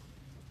thieves.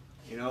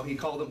 He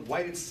called them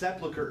whited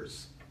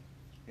sepulchres.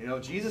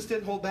 Jesus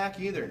didn't hold back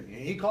either.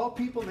 He called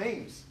people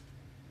names.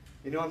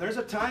 And there's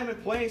a time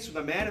and place for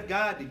the man of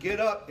God to get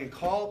up and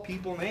call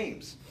people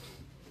names.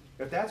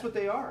 If that's what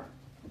they are.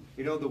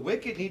 The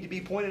wicked need to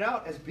be pointed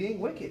out as being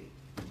wicked.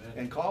 Amen.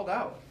 And called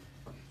out.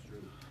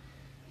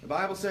 The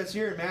Bible says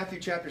here in Matthew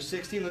chapter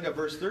 16, look at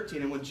verse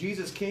 13, "And when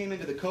Jesus came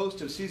into the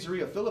coast of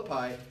Caesarea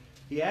Philippi,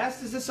 he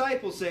asked his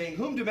disciples, saying,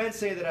 Whom do men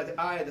say that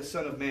I, the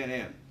Son of Man,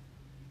 am?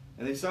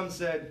 And some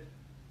said,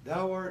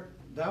 Thou art,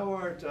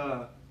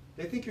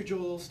 they think you're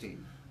Joel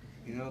Osteen.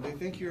 They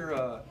think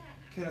you're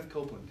Kenneth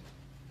Copeland.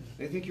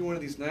 They think you're one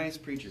of these nice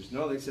preachers."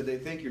 No, they said they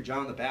think you're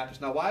John the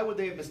Baptist. Now, why would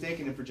they have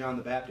mistaken him for John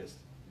the Baptist?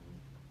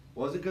 It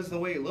wasn't because of the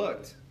way he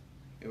looked.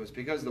 It was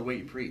because of the way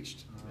he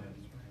preached.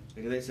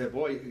 Because they said,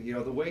 boy,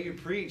 the way you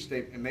preach,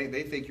 they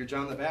think you're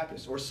John the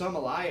Baptist. Or some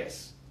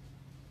Elias.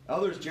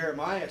 Others,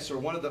 Jeremiah, or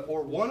one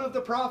of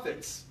the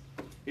prophets.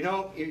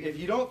 If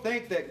you don't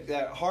think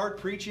that hard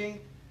preaching,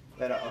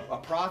 that a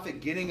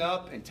prophet getting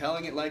up and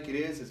telling it like it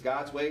is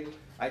God's way,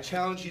 I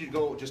challenge you to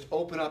go just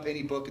open up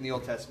any book in the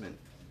Old Testament.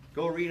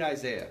 Go read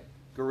Isaiah.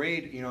 Go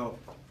read,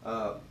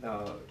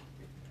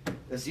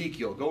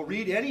 Ezekiel. Go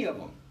read any of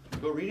them.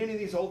 Go read any of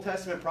these Old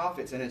Testament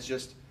prophets, and it's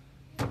just,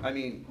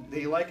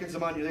 he likens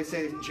them on you. They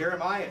say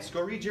Jeremiah.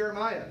 Go read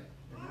Jeremiah.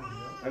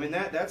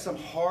 That's some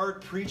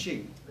hard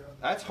preaching.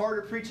 That's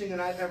harder preaching than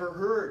I've ever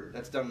heard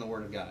that's done in the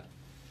Word of God.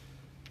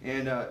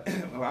 And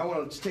I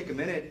want to just take a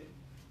minute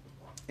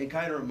and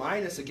kind of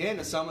remind us again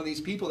of some of these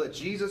people that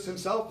Jesus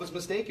himself was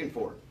mistaken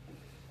for.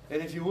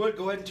 And if you would,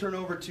 go ahead and turn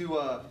over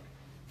to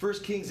 1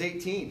 Kings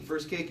 18.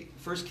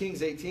 1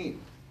 Kings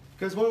 18.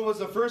 Because when was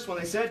the first one?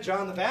 They said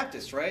John the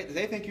Baptist, right?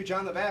 They think you're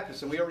John the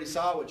Baptist. And we already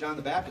saw what John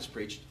the Baptist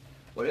preached,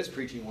 what his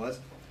preaching was.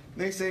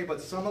 And they say,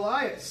 but some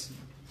Elias.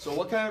 So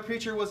what kind of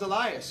preacher was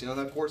Elias? You know,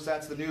 and of course,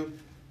 that's the New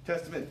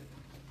Testament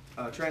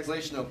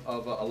translation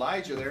of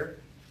Elijah there.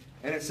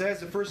 And it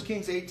says in 1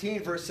 Kings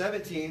 18, verse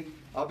 17,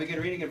 I'll begin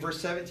reading in verse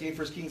 17,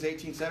 1 Kings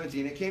 18,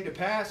 17. It came to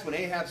pass when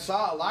Ahab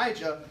saw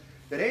Elijah,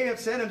 that Ahab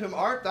said unto him,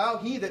 Art thou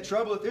he that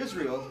troubleth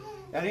Israel?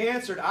 And he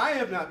answered, I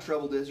have not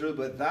troubled Israel,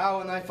 but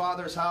thou and thy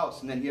father's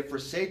house. And then he have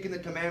forsaken the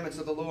commandments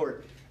of the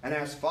Lord, and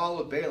hast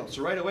followed Balaam.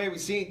 So right away we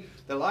see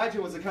that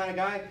Elijah was the kind of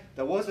guy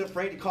that wasn't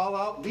afraid to call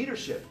out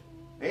leadership.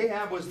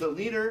 Ahab was the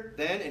leader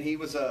then, and he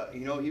was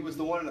he was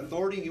the one in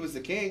authority, he was the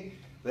king.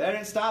 But that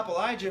didn't stop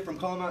Elijah from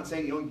calling out and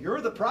saying,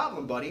 you're the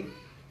problem, buddy.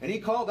 And he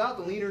called out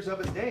the leaders of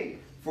his day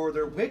for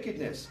their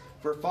wickedness,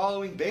 for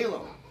following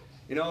Balaam.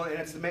 And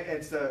it's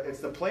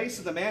the place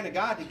of the man of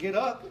God to get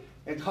up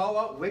and call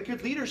out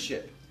wicked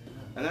leadership.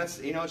 And that's,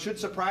 it should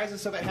surprise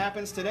us if it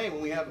happens today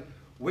when we have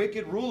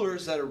wicked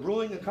rulers that are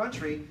ruling the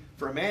country,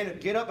 for a man to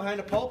get up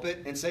behind a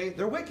pulpit and say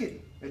they're wicked.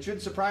 It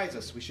shouldn't surprise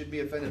us. We shouldn't be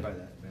offended by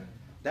that.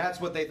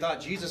 That's what they thought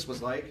Jesus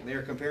was like, and they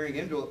were comparing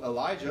him to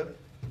Elijah.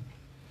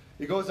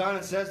 He goes on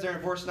and says there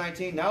in verse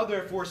 19, Now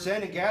therefore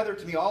send and gather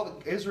to me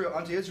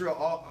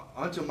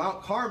unto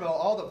Mount Carmel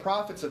all the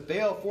prophets of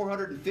Baal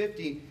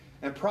 450,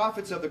 and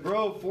prophets of the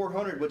grove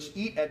 400, which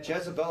eat at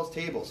Jezebel's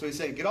table. So he's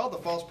saying, get all the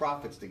false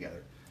prophets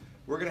together.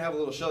 We're going to have a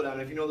little showdown.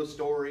 If you know the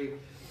story,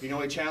 he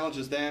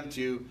challenges them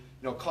to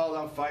call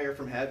down fire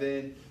from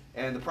heaven.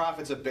 And the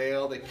prophets of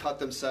Baal, they cut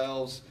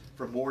themselves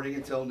from morning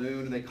until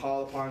noon, and they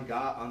call upon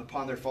God,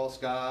 upon their false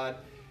god,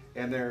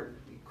 and they're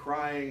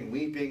crying and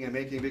weeping and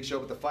making a big show,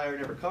 but the fire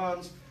never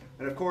comes.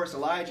 And of course,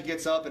 Elijah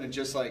gets up and in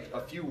just like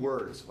a few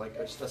words, like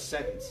just a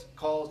sentence,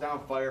 calls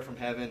down fire from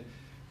heaven,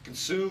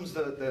 consumes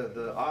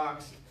the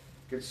ox,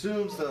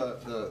 consumes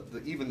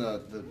even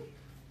the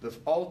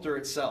altar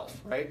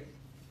itself, right?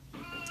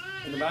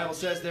 And the Bible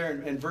says there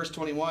in verse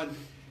 21,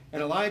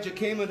 and Elijah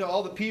came unto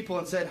all the people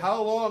and said,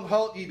 How long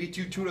halt ye be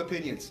two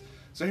opinions?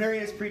 So here he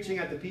is preaching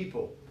at the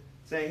people,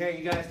 saying, hey,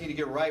 you guys need to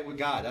get right with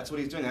God. That's what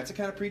he's doing. That's the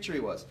kind of preacher he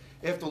was.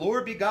 If the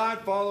Lord be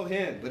God, follow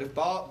him. But if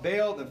Baal,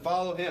 then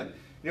follow him.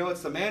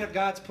 It's the man of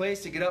God's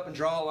place to get up and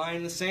draw a line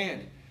in the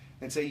sand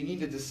and say you need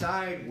to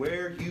decide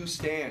where you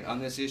stand on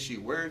this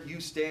issue, where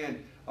you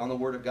stand on the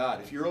Word of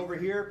God. If you're over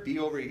here, be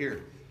over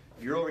here.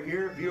 If you're over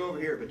here, be over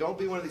here. But don't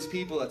be one of these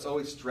people that's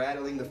always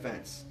straddling the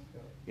fence.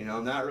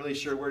 I'm not really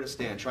sure where to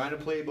stand, trying to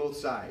play both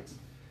sides.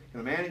 And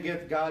the man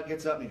of God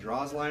gets up and he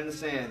draws a line in the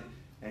sand,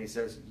 and he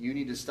says, you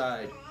need to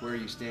decide where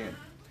you stand.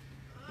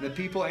 And the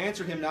people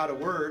answered him not a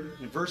word.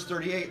 In verse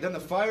 38, Then the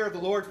fire of the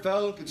Lord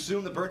fell and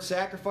consumed the burnt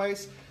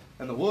sacrifice,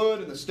 and the wood,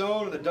 and the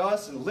stone, and the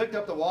dust, and licked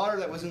up the water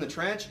that was in the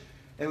trench.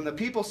 And when the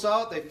people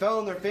saw it, they fell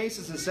on their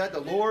faces and said,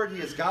 The Lord, He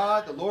is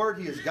God, the Lord,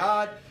 He is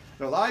God.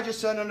 And Elijah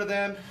said unto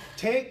them,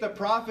 Take the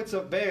prophets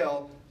of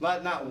Baal,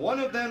 let not one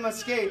of them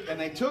escape. And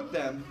they took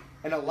them,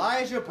 and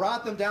Elijah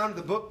brought them down to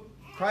the brook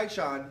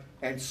Kishon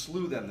and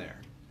slew them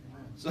there.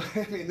 So,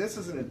 this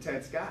is an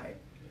intense guy.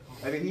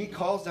 He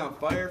calls down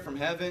fire from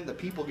heaven. The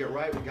people get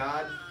right with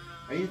God.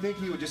 And you think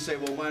he would just say,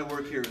 well, my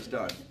work here is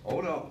done.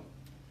 Oh, no.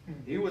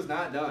 He was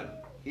not done.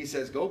 He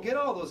says, go get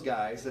all those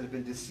guys that have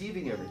been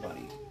deceiving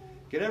everybody.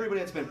 Get everybody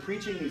that's been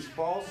preaching these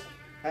false,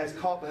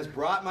 has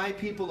brought my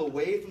people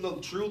away from the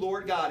true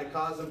Lord God and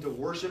caused them to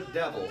worship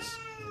devils.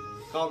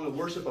 Called them to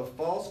worship a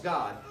false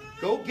god.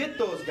 Go get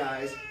those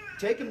guys.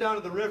 Take them down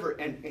to the river.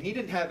 And he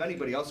didn't have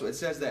anybody else. So it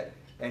says that.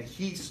 And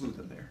he slew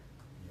them there.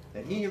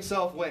 And he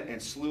himself went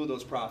and slew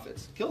those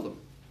prophets. Killed them.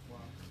 Wow.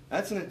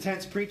 That's an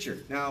intense preacher.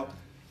 Now,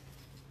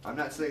 I'm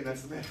not saying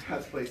that's the man of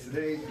God's place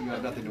today. You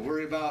have nothing to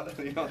worry about.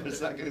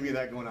 There's not going to be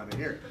that going on in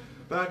here.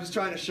 But I'm just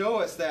trying to show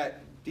us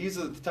that these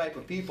are the type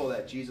of people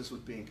that Jesus was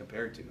being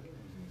compared to.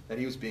 That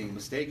he was being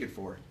mistaken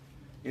for.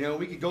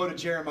 We could go to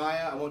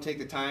Jeremiah. I won't take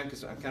the time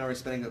because I'm kind of already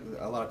spending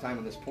a lot of time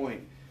on this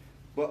point.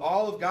 But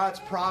all of God's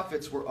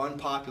prophets were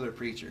unpopular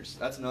preachers.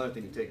 That's another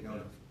thing to take note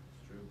of.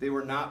 They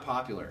were not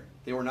popular.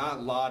 They were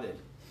not lauded.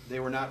 They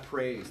were not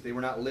praised. They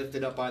were not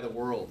lifted up by the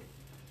world.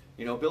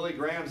 Billy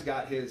Graham's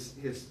got his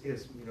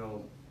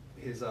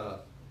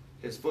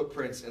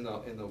footprints in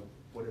the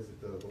what is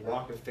it, the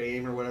Walk of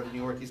Fame or whatever in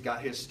New York. He's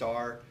got his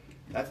star.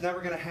 That's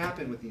never going to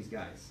happen with these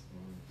guys.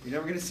 You're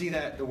never going to see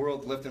that the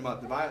world lift him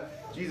up.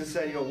 Jesus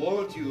said,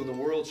 woe to you, and the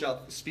world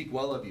shall speak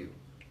well of you.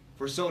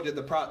 For so did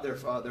their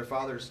fathers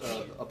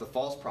of the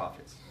false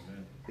prophets.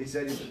 He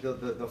said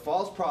the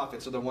false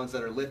prophets are the ones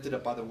that are lifted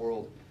up by the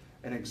world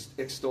and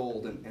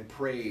extolled and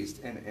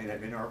praised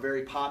and are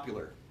very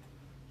popular.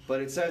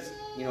 But it says,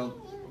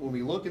 when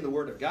we look in the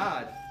Word of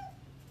God,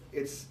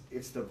 it's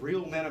the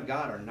real men of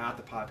God are not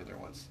the popular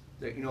ones.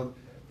 The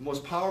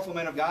most powerful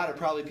men of God are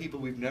probably people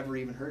we've never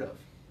even heard of.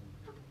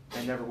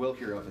 and never will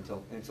hear of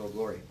until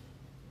glory.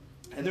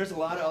 And there's a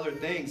lot of other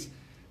things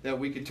that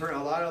we could turn,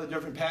 a lot of other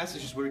different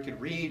passages where we could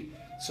read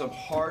some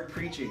hard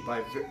preaching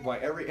by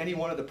any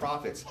one of the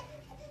prophets.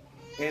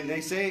 And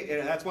they say,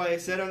 and that's why I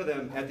said unto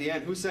them at the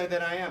end, who said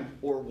that I am?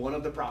 Or one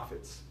of the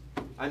prophets.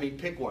 I mean,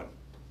 pick one.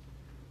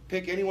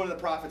 Pick any one of the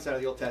prophets out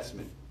of the Old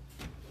Testament.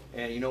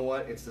 And you know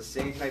what? It's the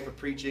same type of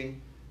preaching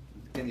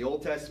in the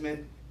Old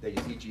Testament that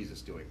you see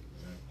Jesus doing.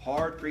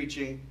 Hard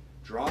preaching,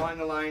 drawing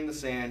a line in the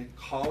sand,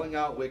 calling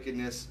out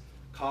wickedness,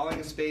 calling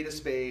a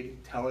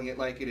spade, telling it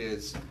like it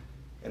is.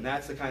 And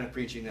that's the kind of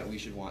preaching that we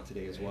should want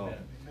today as well.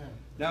 Amen.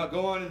 Now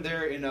go on in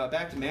there,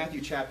 back to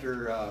Matthew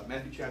chapter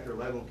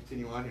 11. We'll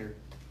continue on here.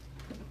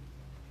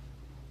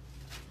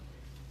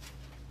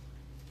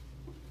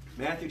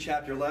 Matthew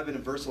chapter 11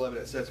 and verse 11,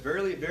 it says,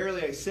 Verily,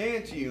 verily, I say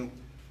unto you,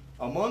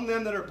 among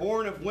them that are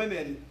born of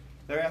women,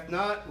 there hath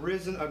not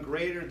risen a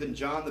greater than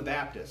John the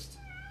Baptist.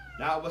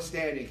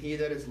 Notwithstanding, he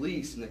that is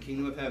least in the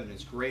kingdom of heaven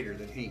is greater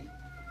than he.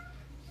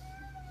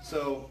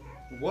 So,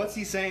 what's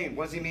he saying?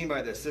 What does he mean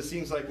by this? This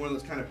seems like one of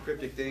those kind of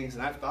cryptic things,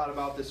 and I've thought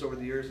about this over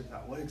the years and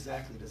thought, what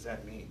exactly does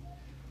that mean?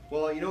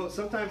 Well, you know,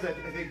 sometimes I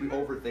think we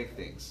overthink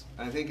things.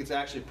 I think it's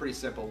actually pretty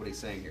simple what he's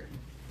saying here.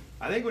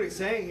 I think what he's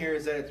saying here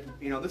is that,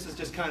 this is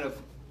just kind of,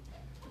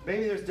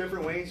 maybe there's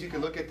different ways you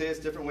can look at this,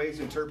 different ways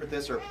to interpret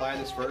this or apply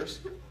this verse.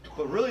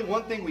 But really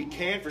one thing we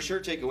can for sure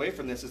take away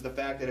from this is the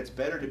fact that it's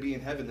better to be in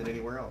heaven than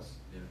anywhere else.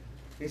 Yeah.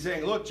 He's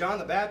saying, look, John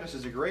the Baptist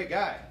is a great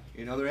guy.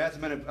 There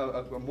hasn't been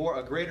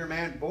a greater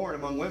man born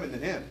among women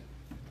than him.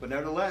 But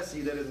nevertheless,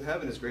 he that is in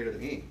heaven is greater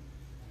than he.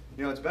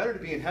 It's better to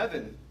be in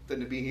heaven than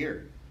to be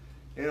here.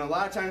 A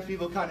lot of times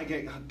people kind of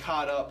get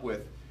caught up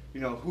with,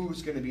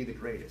 who's going to be the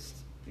greatest?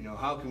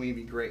 How can we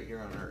be great here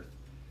on earth?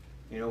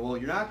 Well,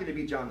 you're not going to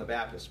be John the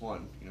Baptist,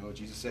 one.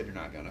 Jesus said you're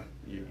not going to.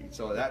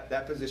 So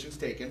that position's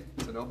taken,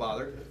 so no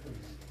bother.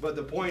 But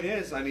the point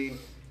is,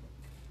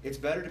 it's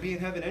better to be in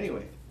heaven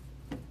anyway.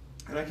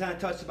 And I kind of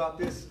touched about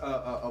this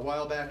a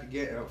while back,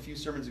 again, a few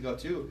sermons ago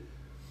too,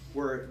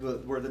 where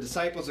the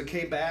disciples that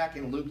came back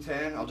in Luke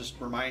 10, I'll just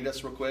remind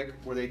us real quick,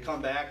 where they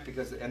come back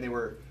and they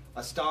were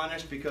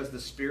astonished because the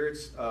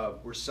spirits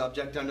were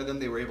subject unto them.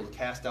 They were able to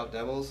cast out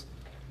devils.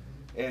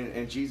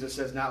 And Jesus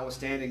says,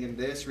 notwithstanding in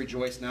this,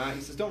 rejoice not.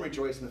 He says, don't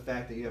rejoice in the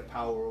fact that you have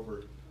power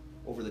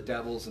over the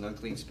devils and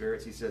unclean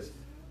spirits. He says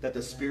that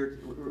the spirit,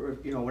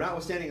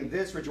 notwithstanding in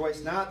this,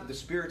 rejoice not that the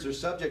spirits are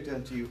subject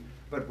unto you,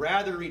 but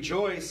rather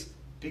rejoice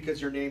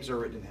because your names are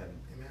written in heaven.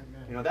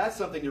 Amen. That's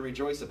something to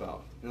rejoice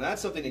about.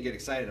 That's something to get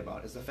excited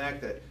about, is the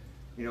fact that,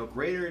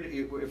 greater,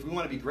 if we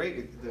want to be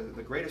great,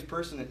 the greatest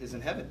person is in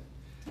heaven.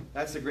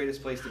 That's the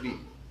greatest place to be.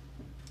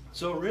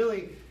 So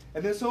really,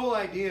 and this whole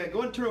idea,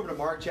 go and turn over to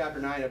Mark chapter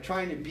 9, of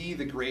trying to be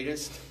the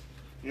greatest,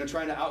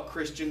 trying to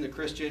out-Christian the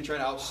Christian, trying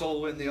to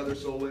out-soul win the other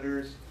soul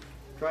winners,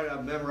 try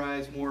to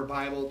memorize more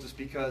Bible just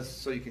because,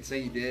 so you can say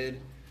you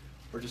did,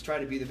 or just try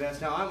to be the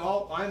best. Now,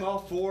 I'm all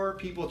for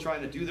people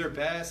trying to do their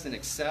best and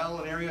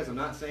excel in areas. I'm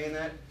not saying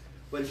that.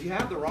 But if you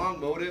have the wrong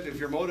motive, if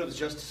your motive is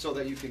just so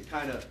that you can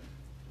kind of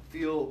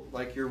feel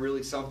like you're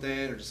really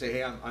something, or just say,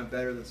 hey, I'm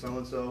better than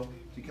so-and-so,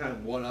 you kind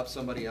of one-up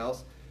somebody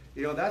else,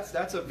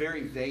 that's a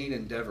very vain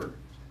endeavor.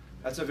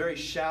 That's a very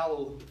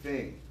shallow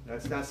thing.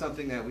 That's not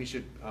something that we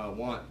should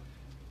want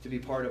to be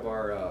part of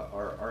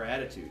our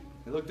attitude.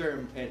 And look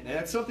there, and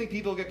that's something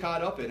people get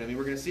caught up in.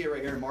 We're going to see it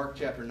right here in Mark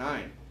chapter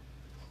 9.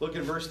 Look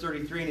in verse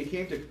 33. And he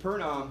came to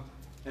Capernaum,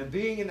 and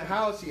being in the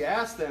house, he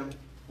asked them,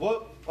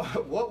 what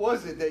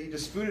was it that you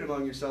disputed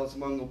among yourselves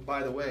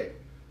by the way?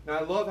 Now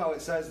I love how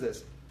it says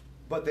this,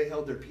 but they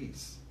held their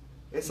peace.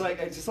 It's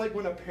just like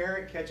when a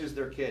parent catches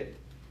their kid,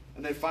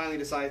 and then finally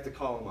decides to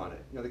call them on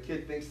it. The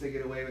kid thinks they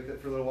get away with it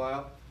for a little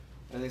while.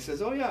 And he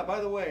says, oh yeah, by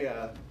the way,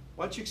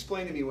 why don't you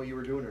explain to me what you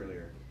were doing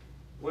earlier?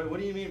 What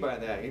do you mean by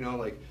that?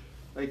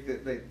 Like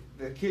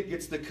the kid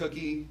gets the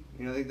cookie,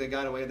 they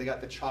got away, they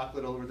got the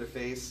chocolate all over their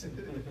face.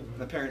 And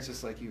the parent's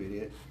just like, you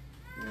idiot.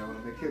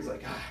 And the kid's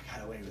like, I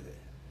got away with it.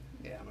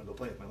 Yeah, I'm going to go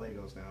play with my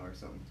Legos now or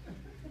something.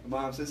 The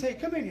mom says, hey,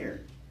 come in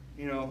here.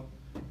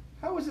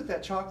 How is it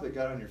that chocolate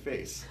got on your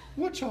face?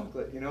 What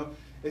chocolate?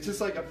 It's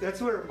just like,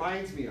 that's what it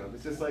reminds me of.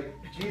 It's just like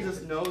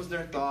Jesus knows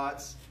their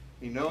thoughts.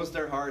 He knows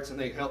their hearts, and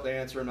they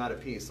answer him out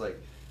of peace. Like,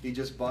 he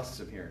just busts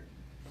them here.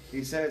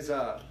 He says,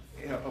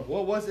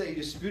 what was it that you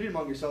disputed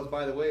among yourselves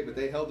by the way, but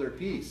they held their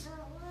peace?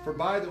 For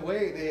by the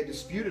way, they had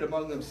disputed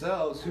among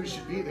themselves who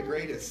should be the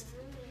greatest.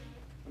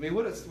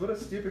 What a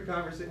stupid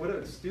conversation, what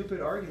a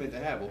stupid argument to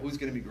have. Well, who's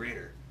going to be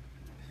greater?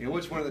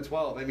 Which one of the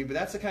 12? But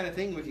that's the kind of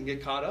thing we can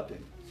get caught up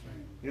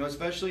in.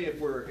 Especially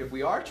if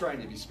we are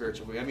trying to be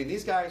spiritual.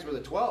 These guys were the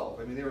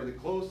 12. They were the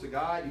close to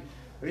God.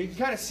 You can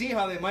kind of see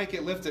how they might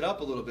get lifted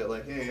up a little bit,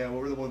 like, hey, yeah, well,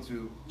 we're the ones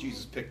who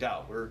Jesus picked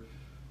out.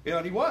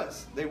 And he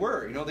was. They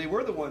were. They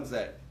were the ones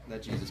that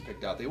Jesus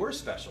picked out. They were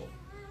special.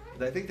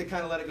 But I think they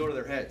kind of let it go to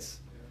their heads.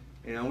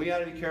 We got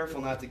to be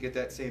careful not to get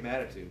that same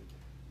attitude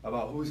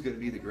about who's going to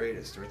be the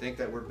greatest, or think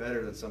that we're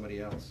better than somebody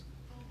else.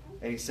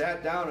 And he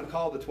sat down and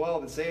called the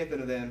 12 and saith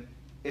unto them,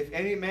 if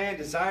any man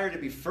desire to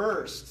be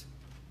first,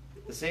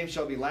 the same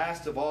shall be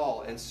last of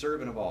all and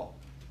servant of all.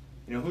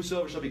 You know,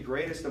 whosoever shall be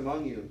greatest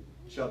among you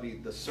shall be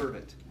the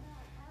servant.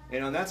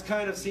 You know, and that's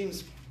kind of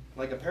seems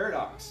like a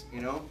paradox,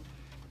 you know.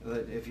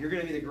 That if you're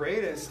going to be the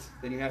greatest,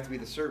 then you have to be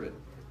the servant.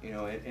 You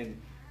know,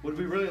 and would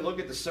we really look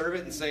at the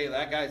servant and say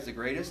that guy's the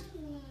greatest?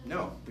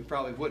 No, we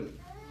probably wouldn't.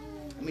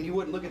 I mean, you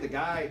wouldn't look at the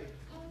guy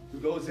who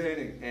goes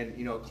in and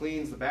you know,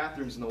 cleans the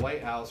bathrooms in the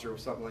White House or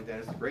something like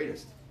that as the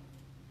greatest.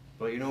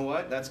 But you know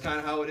what? That's kind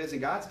of how it is in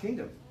God's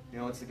kingdom. You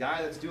know, it's the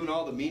guy that's doing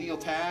all the menial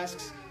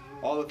tasks,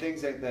 all the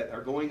things that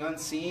are going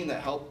unseen,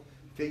 that help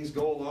things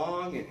go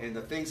along, and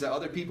the things that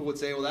other people would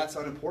say, well, that's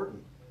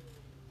unimportant.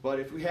 But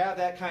if we have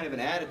that kind of an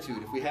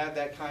attitude, if we have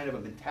that kind of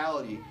a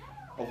mentality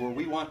of where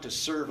we want to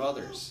serve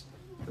others,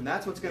 then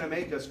that's what's going to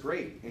make us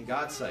great in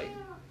God's sight.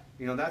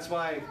 You know, that's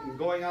why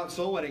going out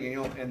soul winning, you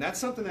know, and that's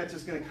something that's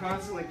just going to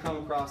constantly come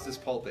across this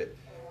pulpit,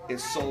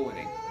 is soul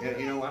winning. And,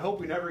 you know, I hope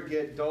we never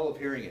get dull of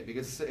hearing it,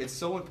 because it's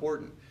so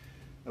important.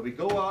 That we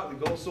go out and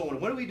go soul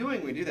winning. What are we doing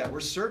when we do that? We're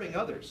serving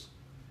others.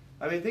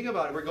 I mean, think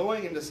about it. We're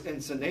going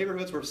into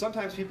neighborhoods where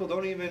sometimes people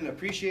don't even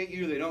appreciate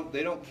you. They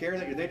don't care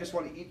that they just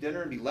want to eat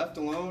dinner and be left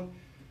alone.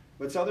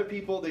 But it's other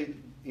people,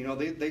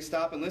 they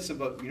stop and listen.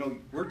 But, you know,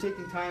 we're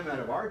taking time out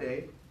of our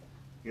day.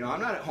 You know, I'm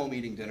not at home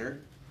eating dinner.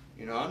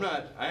 You know,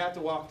 I have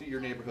to walk through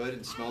your neighborhood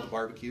and smell the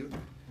barbecue.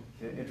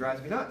 It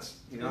drives me nuts.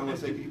 You know, I'm going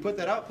to say, can you put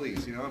that out,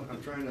 please? You know,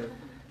 I'm trying to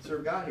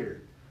serve God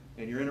here.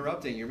 And you're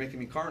interrupting. You're making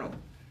me carnal.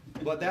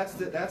 But that's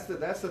the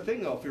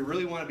thing, though. If we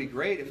really want to be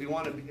great, if we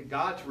want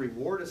God to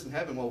reward us in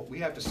heaven, well, we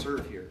have to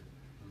serve here.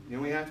 You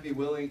know, we have to be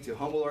willing to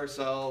humble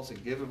ourselves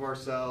and give of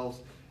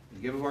ourselves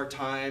and give of our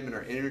time and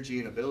our energy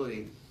and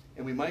ability.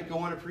 And we might go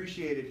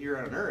unappreciated here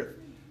on earth,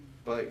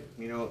 but,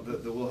 you know,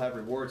 we'll have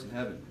rewards in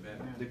heaven.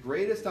 Amen. The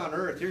greatest on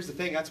earth, here's the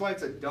thing, that's why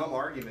it's a dumb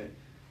argument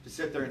to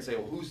sit there and say,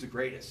 well, who's the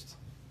greatest?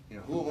 You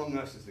know, who among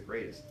us is the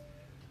greatest?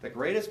 The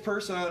greatest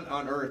person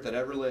on earth that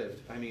ever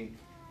lived, I mean,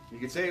 you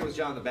could say it was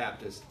John the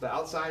Baptist, but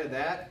outside of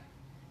that,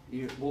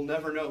 we'll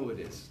never know who it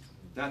is.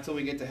 Not until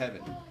we get to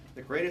heaven.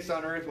 The greatest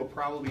on earth will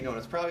probably be known.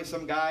 It's probably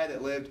some guy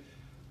that lived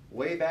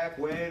way back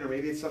when, or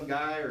maybe it's some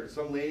guy or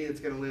some lady that's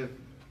going to live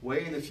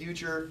way in the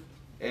future,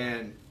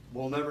 and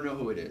we'll never know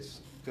who it is,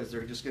 because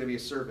they're just going to be a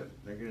servant.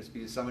 They're going to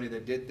be somebody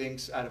that did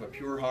things out of a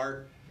pure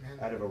heart,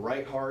 out of a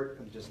right heart,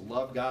 and just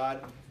loved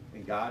God,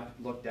 and God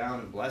looked down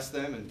and blessed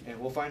them,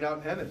 and we'll find out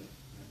in heaven.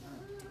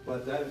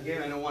 But that,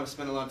 again, I don't want to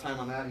spend a lot of time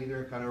on that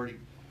either. Kind of already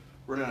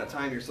running out of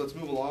time here, so let's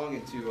move along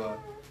into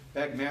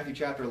back to Matthew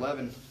chapter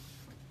 11,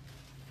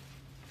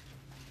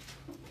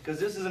 because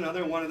this is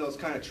another one of those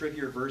kind of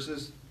trickier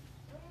verses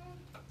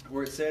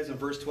where it says in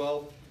verse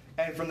 12,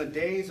 and from the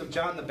days of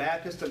John the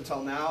Baptist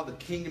until now, the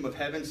kingdom of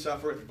heaven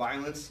suffereth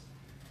violence,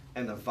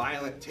 and the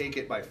violent take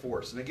it by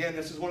force. And again,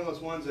 this is one of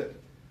those ones that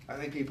I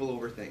think people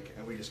overthink,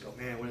 and we just go,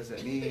 man, what does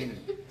that mean?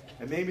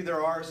 And maybe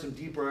there are some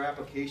deeper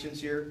applications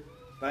here.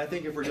 But I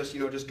think if we're just,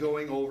 just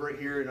going over it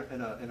here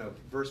in a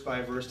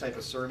verse-by-verse type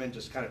of sermon,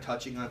 just kind of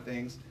touching on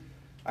things,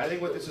 I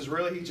think what this is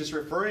really, he's just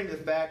referring to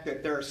the fact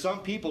that there are some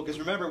people, because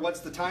remember, what's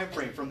the time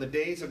frame? From the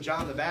days of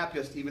John the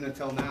Baptist even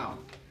until now.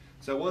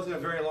 So it wasn't a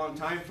very long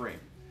time frame.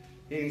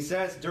 And he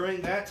says,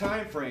 during that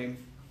time frame,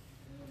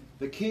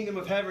 the kingdom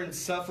of heaven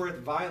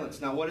suffereth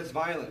violence. Now, what is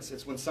violence?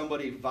 It's when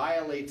somebody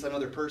violates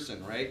another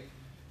person, right?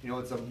 You know,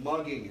 it's a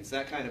mugging. It's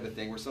that kind of a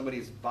thing where somebody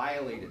is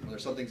violated, where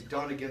something's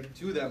done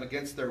to them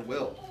against their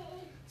will.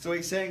 So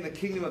he's saying the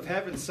kingdom of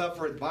heaven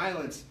suffereth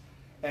violence,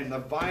 and the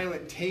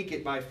violent take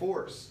it by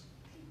force.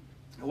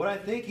 And what I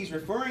think he's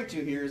referring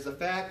to here is the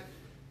fact,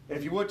 and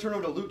if you would turn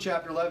over to Luke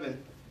chapter 11,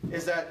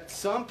 is that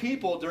some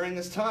people during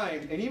this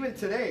time, and even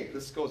today,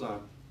 this goes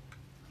on,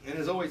 and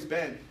has always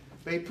been,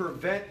 they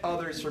prevent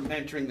others from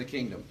entering the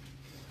kingdom.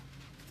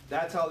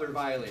 That's how they're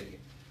violating it.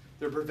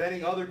 They're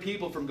preventing other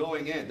people from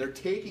going in. They're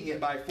taking it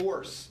by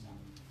force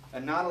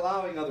and not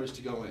allowing others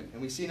to go in.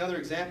 And we see another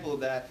example of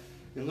that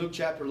in Luke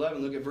chapter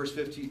 11, look at verse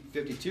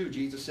 52.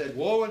 Jesus said,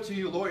 woe unto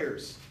you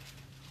lawyers.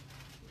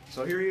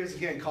 So here he is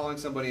again calling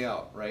somebody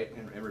out, right,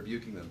 and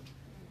rebuking them.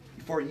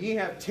 For ye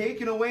have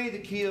taken away the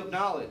key of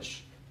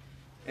knowledge,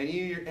 and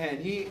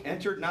ye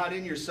entered not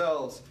in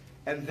yourselves,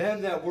 and them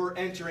that were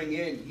entering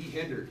in ye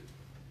hindered.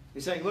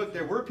 He's saying, look,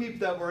 there were people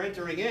that were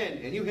entering in,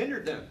 and you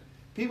hindered them.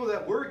 People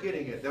that were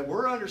getting it, that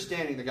were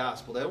understanding the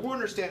gospel, that were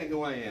understanding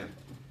who I am,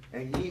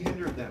 and ye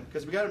hindered them.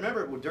 Because we got to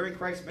remember, during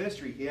Christ's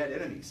ministry, he had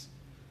enemies.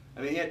 I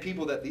mean, he had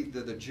people that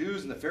the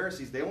Jews and the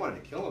Pharisees, they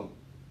wanted to kill him.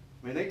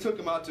 I mean, they took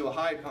him out to a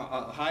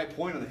high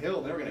point on the hill,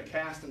 and they were going to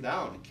cast him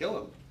down and kill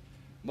him.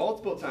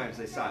 Multiple times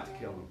they sought to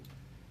kill him.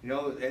 You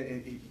know,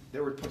 and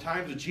there were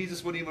times when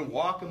Jesus wouldn't even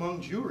walk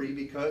among Jewry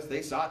because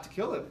they sought to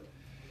kill him.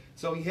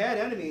 So he had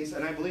enemies,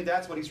 and I believe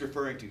that's what he's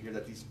referring to here,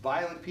 that these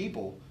violent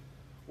people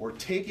were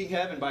taking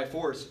heaven by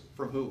force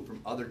from who? From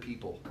other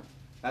people.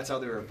 That's how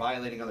they were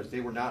violating others.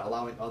 They were not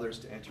allowing others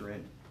to enter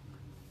in.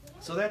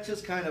 So that's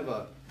just kind of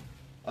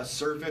a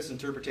surface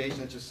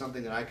interpretation. It's just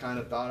something that I kind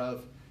of thought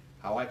of,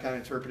 how I kind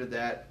of interpreted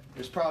that.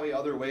 There's probably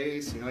other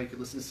ways. You could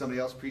listen to somebody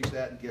else preach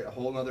that and get a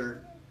whole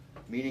other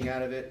meaning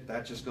out of it.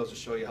 That just goes to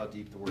show you how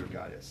deep the Word of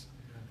God is.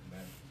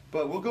 Amen.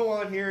 But we'll go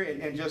on here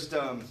and just,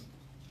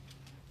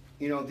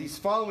 these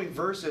following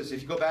verses,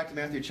 if you go back to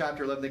Matthew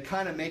chapter 11, they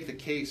kind of make the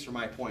case for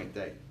my point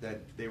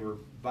that they were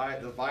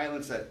the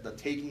violence, that the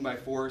taking by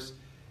force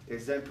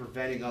is then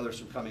preventing others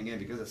from coming in.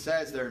 Because it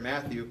says there in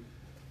Matthew,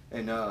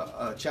 in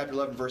chapter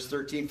 11, verse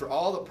 13, for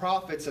all the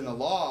prophets and the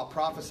law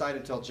prophesied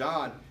until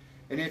John,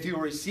 and if you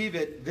will receive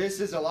it, this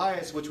is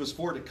Elias which was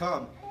for to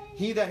come.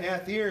 He that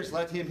hath ears,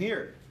 let him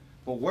hear.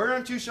 But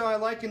whereunto shall I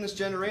liken this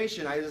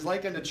generation? It is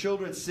like unto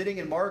children sitting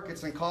in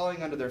markets and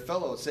calling unto their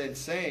fellows, and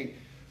saying,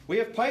 we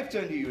have piped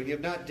unto you, and ye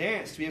have not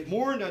danced. We have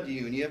mourned unto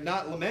you, and ye have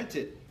not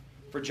lamented.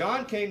 For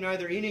John came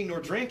neither eating nor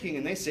drinking,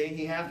 and they say,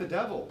 he hath the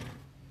devil.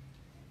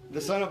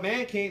 The Son of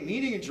Man came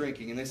eating and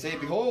drinking, and they say,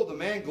 behold, a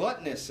man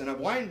gluttonous, and a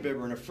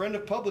winebibber, and a friend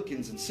of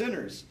publicans and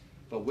sinners.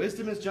 But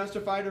wisdom is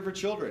justified of her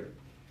children.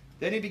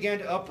 Then he began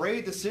to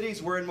upbraid the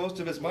cities wherein most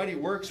of his mighty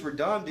works were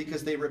done,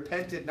 because they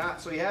repented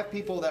not. So you have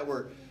people that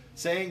were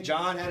saying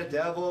John had a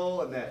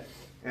devil,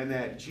 and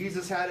that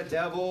Jesus had a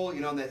devil,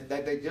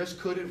 that they just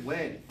couldn't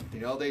win.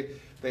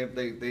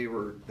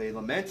 They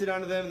lamented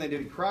unto them, and they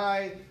didn't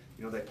cry.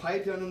 They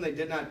piped unto them, they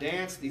did not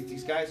dance.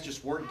 These guys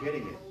just weren't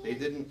getting it. They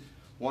didn't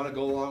want to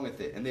go along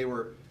with it, and they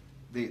were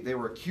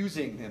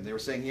accusing him. They were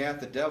saying he hath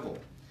the devil.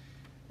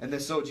 And then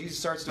so Jesus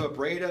starts to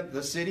upbraid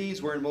the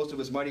cities wherein most of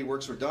his mighty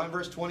works were done,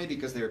 verse 20,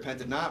 because they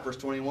repented not. Verse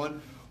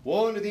 21,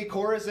 woe unto thee,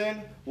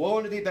 Chorazin! Woe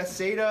unto thee,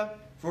 Bethsaida!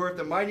 For if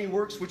the mighty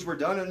works which were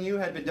done on you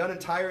had been done in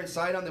Tyre and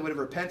Sidon, they would have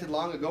repented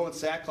long ago in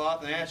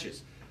sackcloth and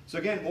ashes. So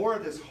again, more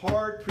of this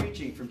hard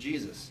preaching from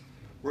Jesus,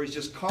 where he's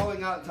just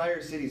calling out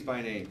entire cities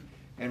by name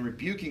and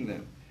rebuking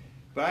them.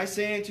 But I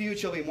say unto you, it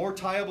shall be more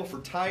tolerable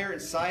for Tyre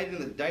and Sidon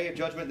in the day of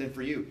judgment than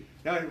for you.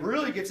 Now it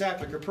really gets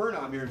after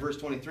Capernaum here in verse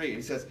 23. And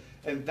he says,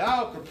 and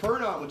thou,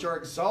 Capernaum, which are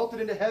exalted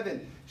into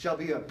heaven, shall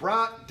be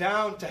brought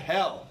down to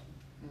hell.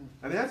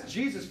 I mean, that's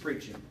Jesus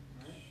preaching.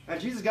 And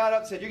Jesus got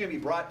up and said, you're going to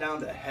be brought down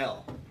to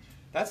hell.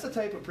 That's the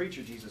type of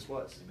preacher Jesus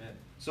was. Amen.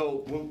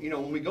 So,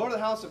 when we go to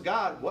the house of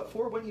God, what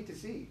for? What do you need to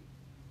see?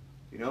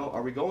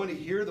 Are we going to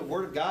hear the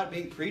word of God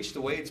being preached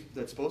the way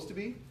that's supposed to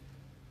be?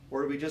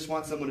 Or do we just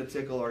want someone to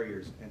tickle our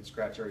ears and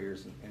scratch our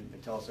ears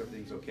and tell us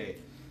everything's okay?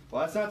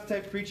 Well, that's not the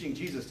type of preaching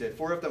Jesus did.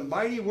 For if the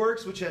mighty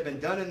works which had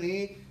been done in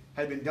thee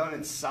had been done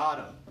in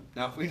Sodom.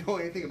 Now, if we know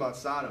anything about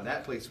Sodom,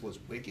 that place was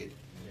wicked.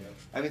 Yeah.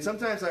 I mean,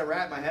 sometimes I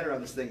wrap my head around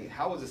this thing,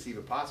 how was this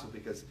even possible?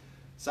 Because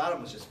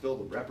Sodom was just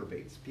filled with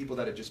reprobates, people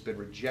that had just been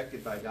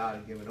rejected by God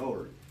and given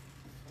over.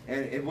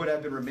 And it would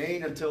have been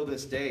remained until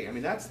this day. I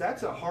mean, that's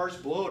a harsh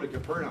blow to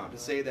Capernaum, to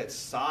say that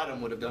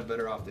Sodom would have done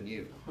better off than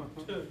you.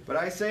 But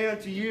I say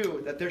unto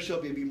you that there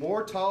shall be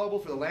more tolerable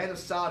for the land of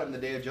Sodom in the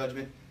day of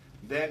judgment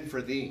than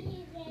for thee.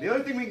 The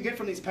other thing we can get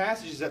from these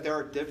passages is that there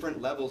are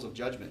different levels of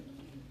judgment,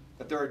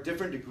 that there are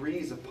different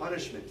degrees of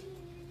punishment.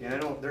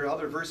 And there are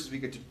other verses we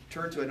could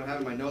turn to. I don't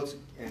have in my notes,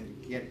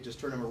 and can't just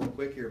turn them real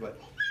quick here,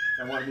 but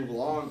I want to move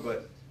along.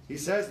 But he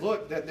says,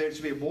 look, that there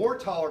should be more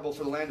tolerable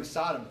for the land of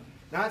Sodom.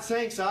 Not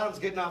saying Sodom's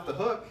getting off the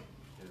hook.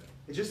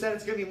 It's just that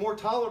it's going to be more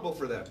tolerable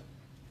for them.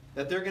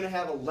 That they're going to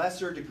have a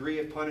lesser degree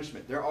of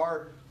punishment. There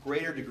are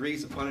greater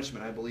degrees of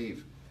punishment, I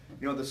believe.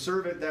 The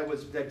servant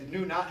that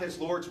knew not his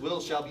Lord's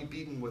will shall be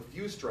beaten with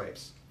few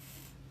stripes.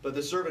 But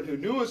the servant who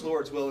knew his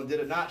Lord's will and did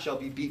it not shall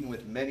be beaten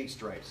with many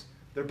stripes.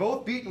 They're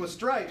both beaten with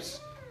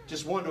stripes,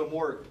 just one to a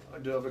more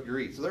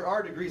degree. So there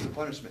are degrees of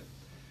punishment.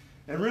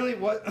 And really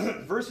what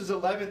verses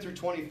 11 through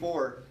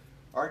 24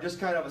 are just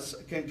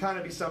can kind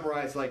of be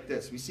summarized like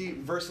this. We see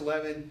in verse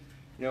 11,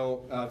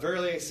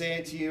 verily I say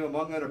unto you,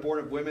 among them that are born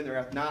of women, there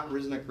hath not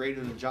risen a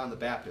greater than John the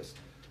Baptist.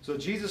 So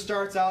Jesus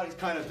starts out, he's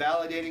kind of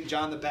validating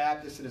John the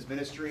Baptist in his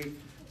ministry,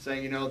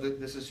 saying,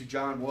 this is who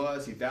John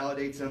was. He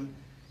validates him.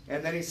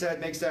 And then he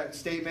makes that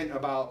statement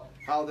about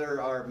how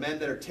there are men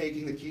that are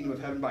taking the kingdom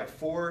of heaven by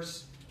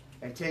force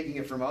and taking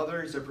it from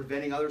others. They're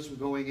preventing others from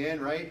going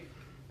in, right?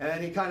 And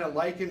then he kind of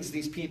likens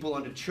these people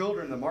unto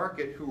children in the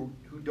market who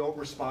don't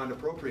respond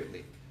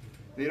appropriately.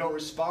 They don't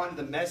respond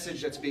to the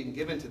message that's being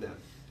given to them.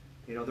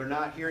 They're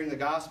not hearing the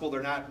gospel.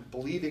 They're not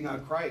believing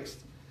on Christ.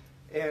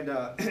 And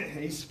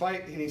he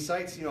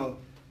cites,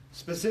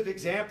 specific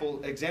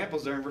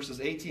examples there in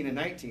verses 18 and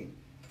 19.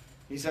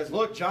 He says,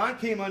 look, John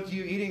came unto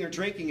you eating or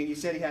drinking, and you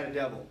said he had a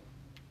devil.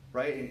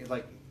 Right?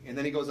 And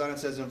then he goes on and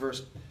says in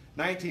verse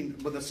 19,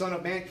 but the Son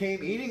of Man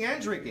came eating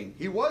and drinking.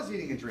 He was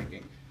eating and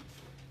drinking.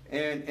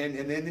 And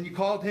then you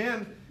called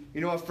him,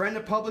 a friend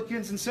of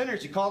publicans and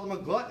sinners. You called him a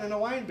glutton and a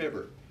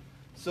winebibber.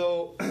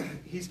 So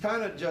he's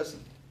kind of just,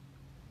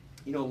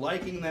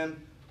 liking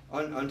them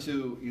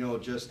unto,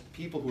 just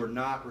people who are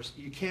not,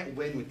 you can't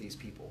win with these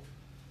people.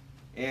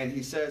 And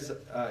he says,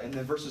 and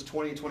then verses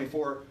 20 and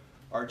 24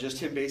 are just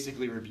him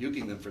basically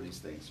rebuking them for these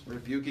things.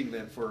 Rebuking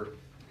them for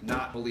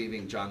not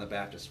believing John the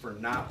Baptist, for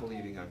not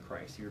believing on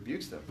Christ. He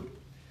rebukes them.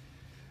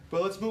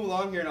 But let's move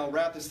along here, and I'll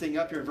wrap this thing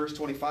up here in verse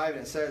 25.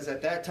 And it says,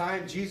 at that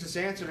time Jesus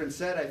answered and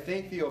said, I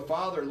thank thee, O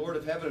Father, Lord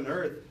of heaven and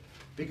earth,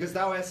 because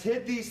thou hast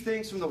hid these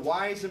things from the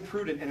wise and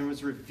prudent, and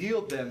hast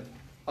revealed them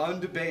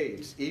unto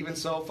babes. Even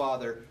so,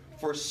 Father,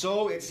 for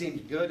so it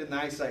seemed good in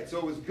thy sight. So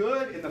it was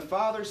good in the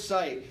Father's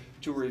sight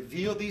to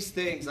reveal these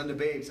things unto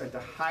babes and to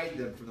hide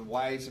them from the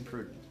wise and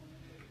prudent.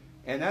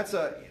 And that's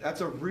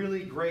a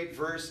really great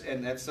verse,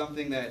 and that's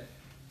something that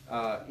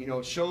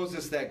shows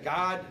us that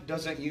God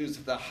doesn't use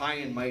the high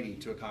and mighty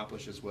to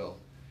accomplish His will.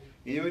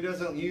 He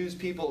doesn't use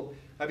people.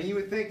 I mean, you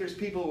would think there's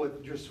people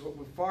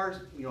with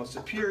far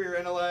superior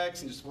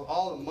intellects and just with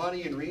all the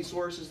money and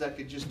resources that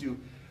could just do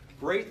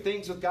great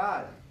things with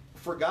God.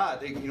 For God,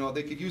 they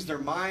could use their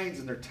minds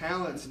and their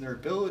talents and their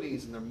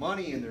abilities and their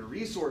money and their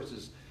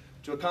resources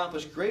to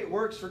accomplish great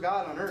works for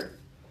God on earth.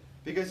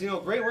 Because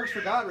great works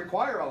for God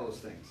require all those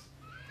things.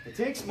 It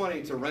takes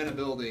money to rent a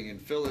building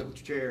and fill it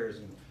with chairs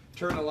and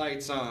turn the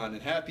lights on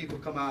and have people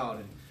come out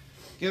and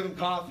give them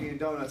coffee and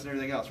donuts and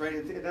everything else,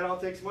 right? That all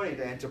takes money.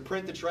 And to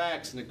print the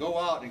tracts and to go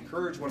out and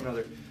encourage one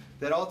another,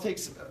 that all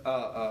takes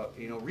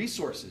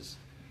resources.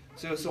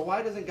 So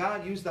why doesn't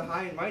God use the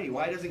high and mighty?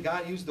 Why doesn't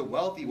God use the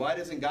wealthy? Why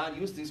doesn't God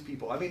use these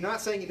people? I mean, not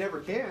saying He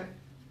never can,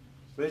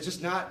 but it's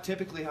just not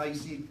typically how you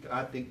see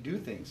God do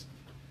things.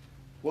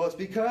 Well, it's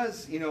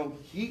because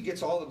He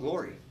gets all the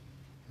glory.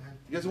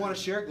 He doesn't want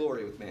to share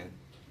glory with man.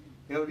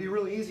 It would be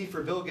really easy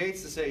for Bill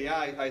Gates to say,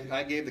 yeah,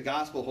 I gave the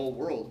gospel the whole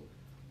world.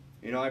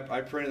 I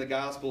printed the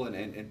gospel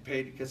and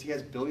paid, because he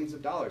has billions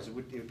of dollars. It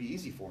would be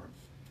easy for him.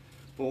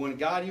 But when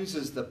God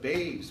uses the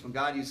babes, when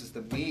God uses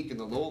the meek and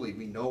the lowly,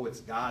 we know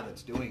it's God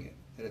that's doing it,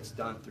 and it's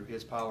done through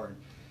His power.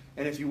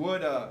 And if you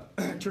would,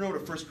 turn over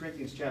to 1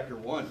 Corinthians chapter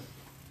 1.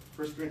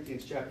 1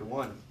 Corinthians chapter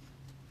 1.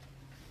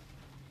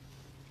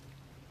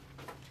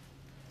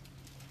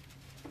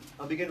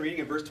 I'll begin reading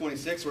in verse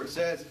 26 where it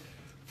says,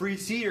 "For ye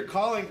see your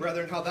calling,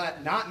 brethren, how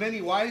that not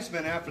many wise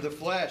men after the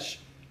flesh,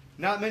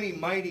 not many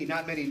mighty,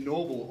 not many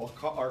noble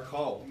are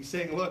called." He's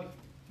saying, look,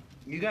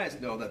 you guys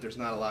know that there's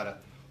not a lot of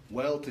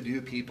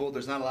well-to-do people.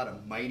 There's not a lot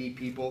of mighty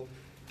people,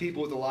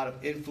 people with a lot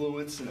of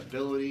influence and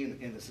ability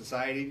in the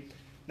society.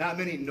 Not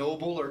many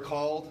noble are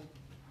called.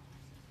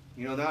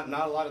 Not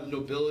a lot of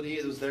nobility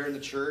that was there in the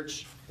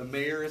church. The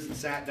mayor isn't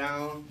sat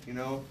down,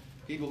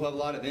 people who have a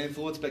lot of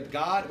influence. But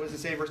God, what does it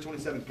say in verse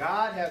 27?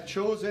 God hath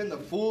chosen the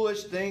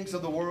foolish things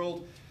of the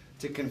world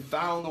to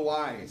confound the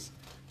wise.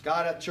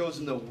 God hath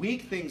chosen the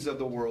weak things of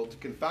the world to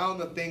confound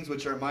the things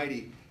which are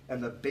mighty,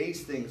 and the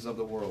base things of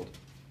the world.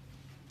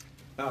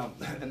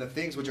 And the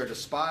things which are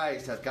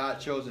despised hath God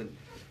chosen,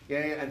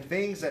 and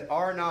things that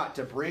are not,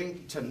 to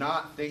bring to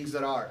naught things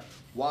that are.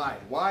 Why?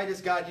 Why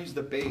does God use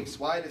the base?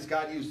 Why does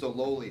God use the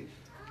lowly?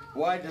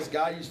 Why does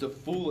God use the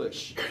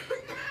foolish?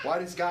 Why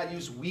does God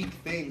use weak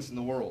things in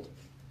the world?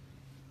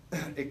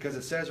 Because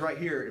it says right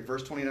here in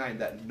verse 29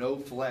 that no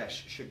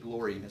flesh should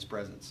glory in His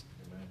presence.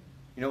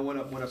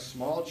 Amen. When a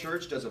small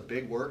church does a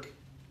big work,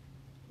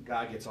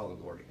 God gets all the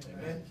glory.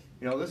 Amen.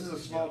 This is a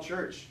small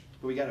church,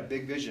 but we got a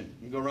big vision.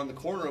 You go around the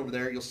corner over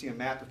there, you'll see a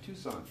map of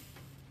Tucson.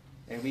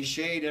 And we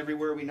shade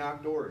everywhere we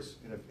knock doors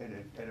and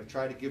have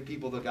tried to give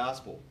people the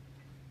gospel.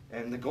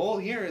 And the goal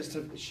here is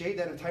to shade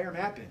that entire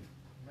map in.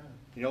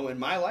 In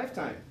my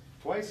lifetime,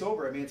 twice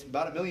over, it's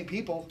about 1 million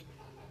people.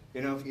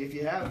 If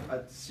you have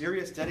a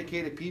serious,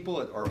 dedicated people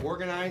that are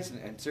organized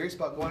and serious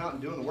about going out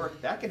and doing the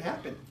work, that can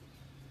happen.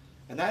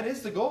 And that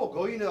is the goal,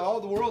 going into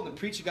all the world and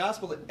preach the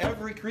gospel to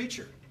every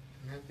creature.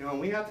 And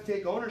we have to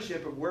take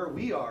ownership of where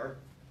we are.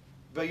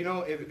 But,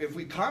 if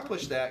we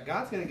accomplish that,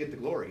 God's going to get the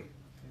glory.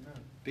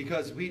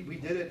 Because we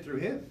did it through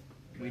Him.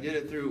 We did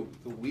it through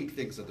the weak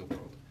things of the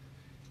world.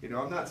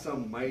 I'm not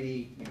some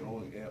mighty,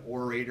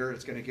 orator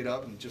that's going to get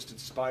up and just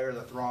inspire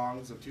the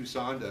throngs of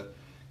Tucson to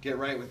get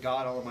right with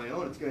God all on my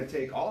own. It's going to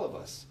take all of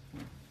us,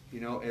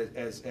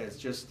 as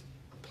just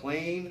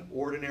plain,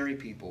 ordinary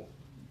people,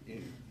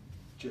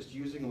 just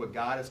using what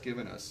God has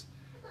given us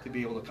to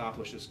be able to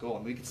accomplish this goal.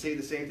 And we can say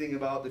the same thing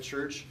about the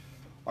church,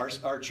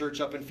 our church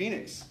up in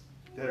Phoenix,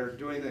 that are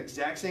doing the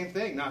exact same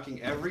thing,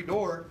 knocking every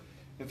door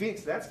in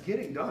Phoenix. That's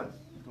getting done.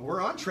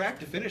 We're on track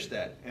to finish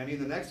that. The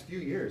next few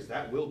years,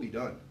 that will be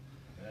done.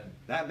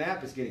 That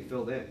map is getting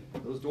filled in.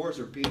 Those doors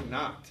are being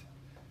knocked.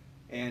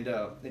 And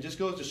it just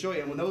goes to show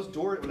you, and when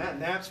that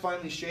map's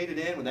finally shaded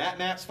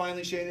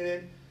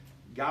in,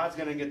 God's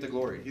going to get the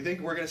glory. You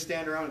think we're going to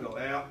stand around and go,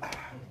 well,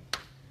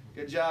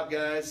 good job,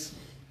 guys?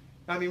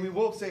 We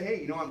will say,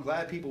 hey, I'm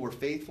glad people were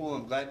faithful.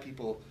 I'm glad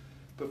people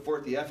put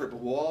forth the effort. But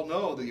we'll all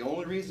know the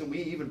only reason we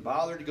even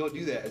bother to go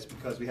do that is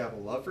because we have a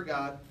love for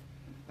God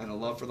and a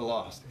love for the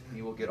lost. And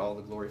He will get all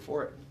the glory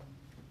for it.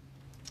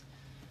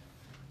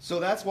 So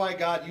that's why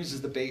God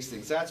uses the base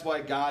things. That's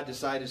why God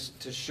decided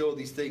to show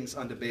these things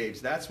unto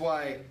babes. That's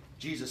why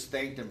Jesus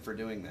thanked Him for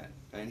doing that.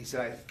 And He said,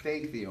 I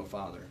thank Thee, O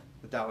Father,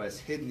 that Thou hast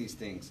hidden these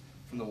things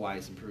from the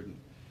wise and prudent.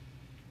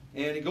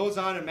 And it goes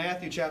on in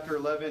Matthew chapter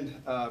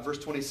 11, verse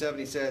 27.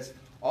 He says,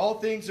 all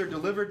things are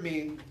delivered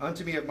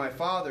unto me of my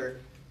Father,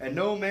 and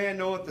no man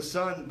knoweth the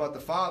Son but the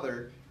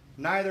Father,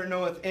 neither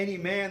knoweth any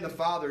man the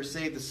Father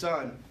save the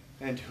Son,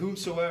 and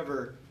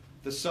whomsoever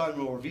the Son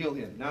will reveal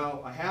Him.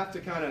 Now, I have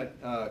to kind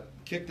of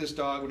kick this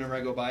dog whenever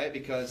I go by it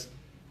because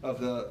of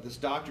this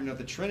doctrine of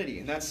the Trinity.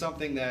 And that's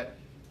something that,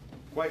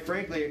 quite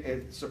frankly,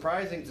 it's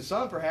surprising to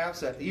some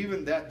perhaps that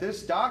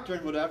this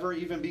doctrine would ever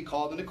even be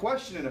called into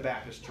question in a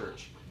Baptist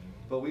church.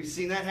 But we've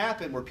seen that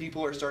happen where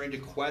people are starting to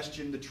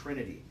question the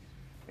Trinity.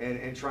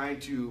 and trying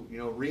to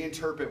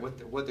reinterpret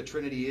what the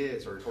Trinity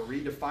is, or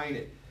redefine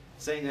it,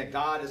 saying that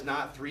God is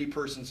not three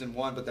persons in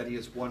one, but that he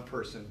is one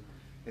person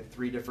in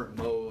three different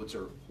modes,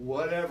 or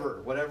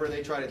whatever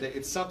they try to.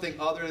 It's something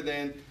other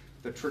than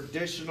the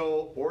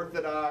traditional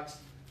Orthodox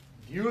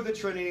view of the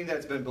Trinity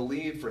that's been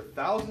believed for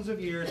thousands of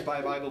years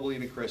by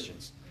Bible-believing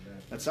Christians.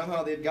 And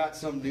somehow they've got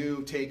some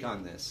new take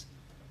on this.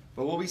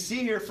 But what we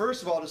see here,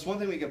 first of all, just one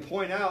thing we can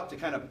point out to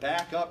kind of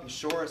back up and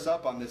shore us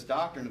up on this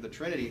doctrine of the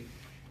Trinity,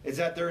 is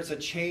that there is a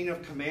chain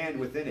of command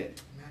within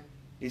it.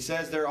 He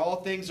says, there all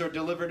things are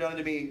delivered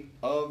unto me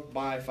of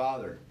my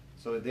Father.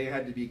 So they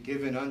had to be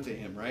given unto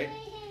him, right?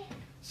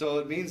 So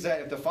it means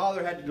that if the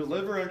Father had to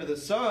deliver unto the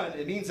Son,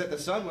 it means that the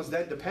Son was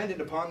then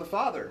dependent upon the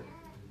Father.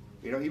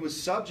 He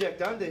was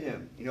subject unto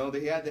him.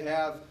 That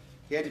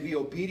he had to be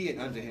obedient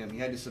unto him. He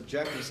had to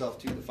subject himself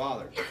to the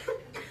Father.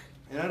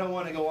 And I don't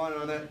want to go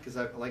on that because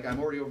I'm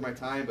already over my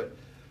time, but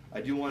I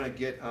do want to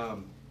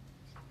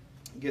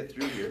get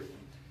through here.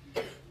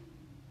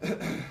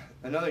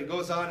 It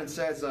goes on and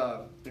says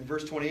in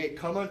verse 28,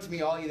 "Come unto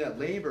me, all ye that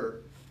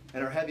labor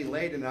and are heavy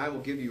laden, and I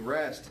will give you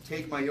rest.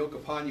 Take my yoke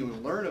upon you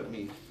and learn of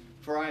me,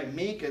 for I am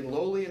meek and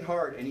lowly in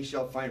heart, and ye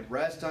shall find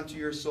rest unto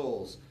your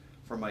souls.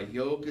 For my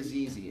yoke is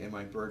easy and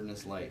my burden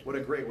is light." What a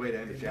great way to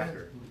end a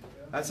chapter.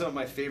 That's some of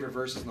my favorite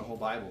verses in the whole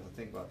Bible, to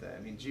think about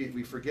that.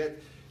 We forget,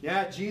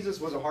 Jesus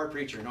was a hard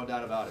preacher, no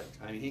doubt about it.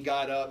 He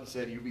got up and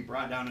said, "You'll be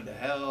brought down into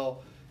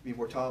hell, be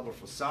more tolerable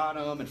for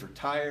Sodom and for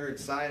Tyre and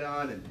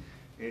Sidon,"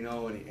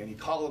 and he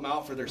called them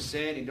out for their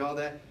sin and all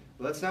that.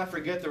 But let's not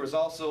forget there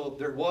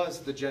was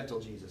the gentle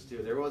Jesus too.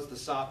 There was the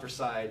softer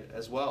side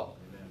as well,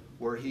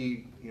 where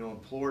he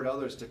implored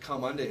others to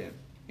come unto him.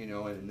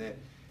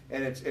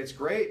 And it's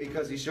great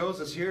because he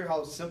shows us here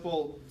how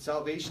simple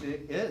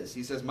salvation is.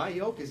 He says, "My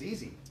yoke is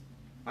easy,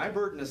 my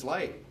burden is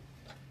light."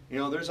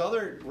 There's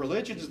other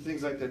religions and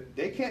things like that.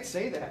 They can't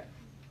say that.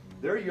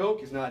 Their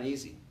yoke is not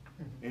easy.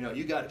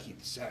 You got to keep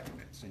the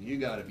sacraments, and you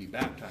got to be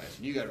baptized,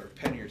 and you got to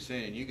repent of your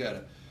sin, and you got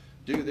to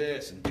do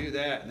this and do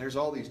that. And there's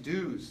all these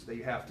dues that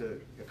you have to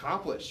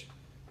accomplish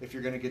if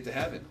you're going to get to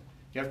heaven.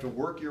 You have to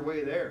work your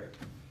way there.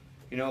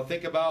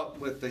 Think about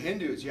with the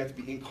Hindus, you have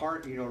to be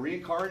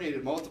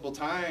reincarnated multiple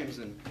times,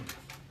 and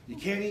you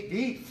can't eat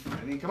beef.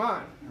 Come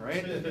on,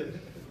 right?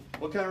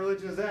 What kind of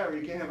religion is that where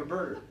you can't have a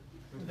burger?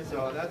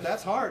 So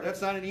that's hard.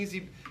 That's not an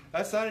easy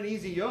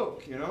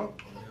yoke.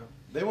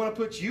 They want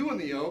to put you in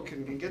the yoke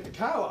and get the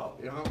cow out.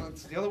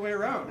 It's the other way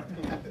around.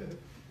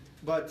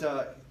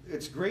 But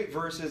it's great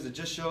verses. It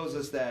just shows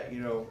us that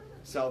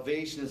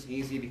salvation is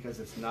easy because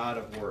it's not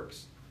of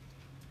works.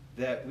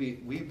 That we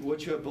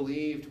what you have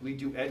believed, we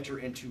do enter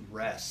into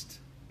rest.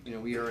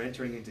 We are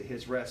entering into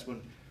his rest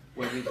when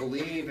we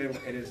believe, and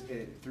it is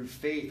through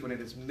faith, when it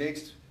is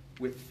mixed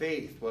with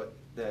faith,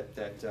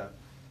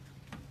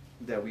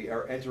 that we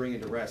are entering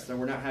into rest. And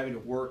we're not having to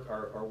work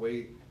our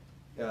way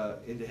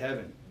into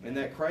heaven. And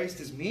that Christ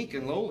is meek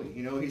and lowly.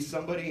 He's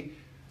somebody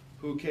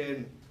who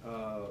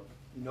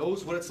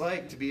knows what it's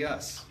like to be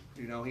us.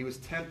 He was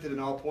tempted in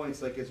all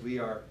points like as we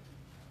are,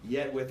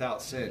 yet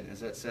without sin, as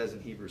that says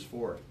in Hebrews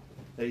 4.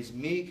 That he's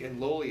meek and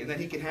lowly, and that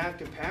he can have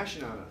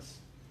compassion on us.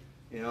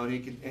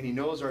 And he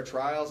knows our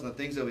trials and the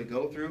things that we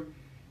go through.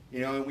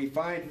 And we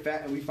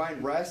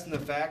find rest in the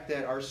fact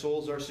that our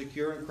souls are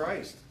secure in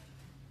Christ.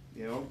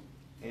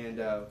 And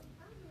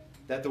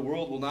that the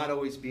world will not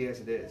always be as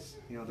it is.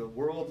 The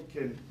world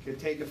can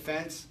take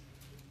offense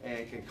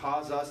and can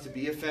cause us to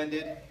be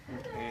offended,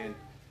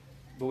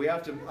 but we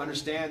have to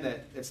understand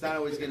that it's not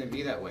always going to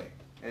be that way.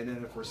 And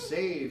then if we're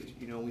saved,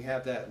 we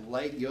have that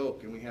light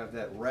yoke and we have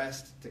that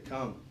rest to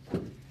come.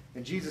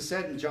 And Jesus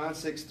said in John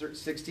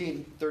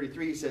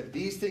 16:33, he said,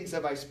 "These things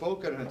have I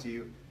spoken unto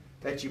you,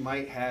 that you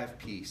might have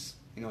peace."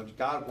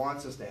 God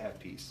wants us to have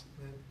peace.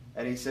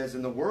 And he says,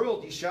 "In the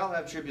world you shall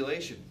have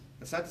tribulation."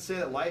 That's not to say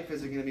that life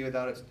isn't going to be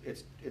without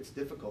its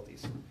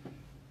difficulties.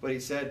 But he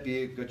said,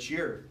 "Be of good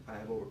cheer, I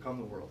have overcome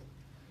the world."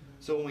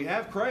 So when we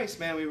have Christ,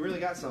 man, we really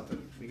got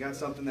something. We got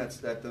something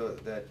that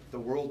the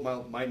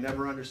world might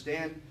never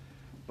understand.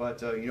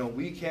 But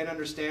we can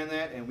understand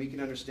that, and we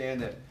can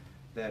understand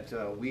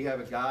that we have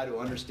a God who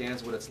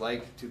understands what it's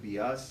like to be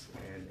us,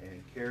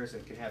 and cares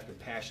and can have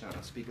compassion on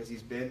us because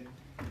he's been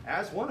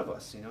as one of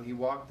us. He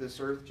walked this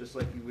earth just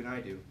like you and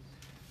I do.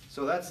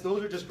 So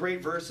those are just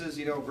great verses,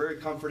 very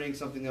comforting,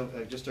 something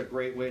just a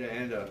great way to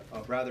end a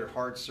rather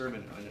hard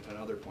sermon on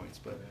other points.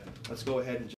 But let's go ahead and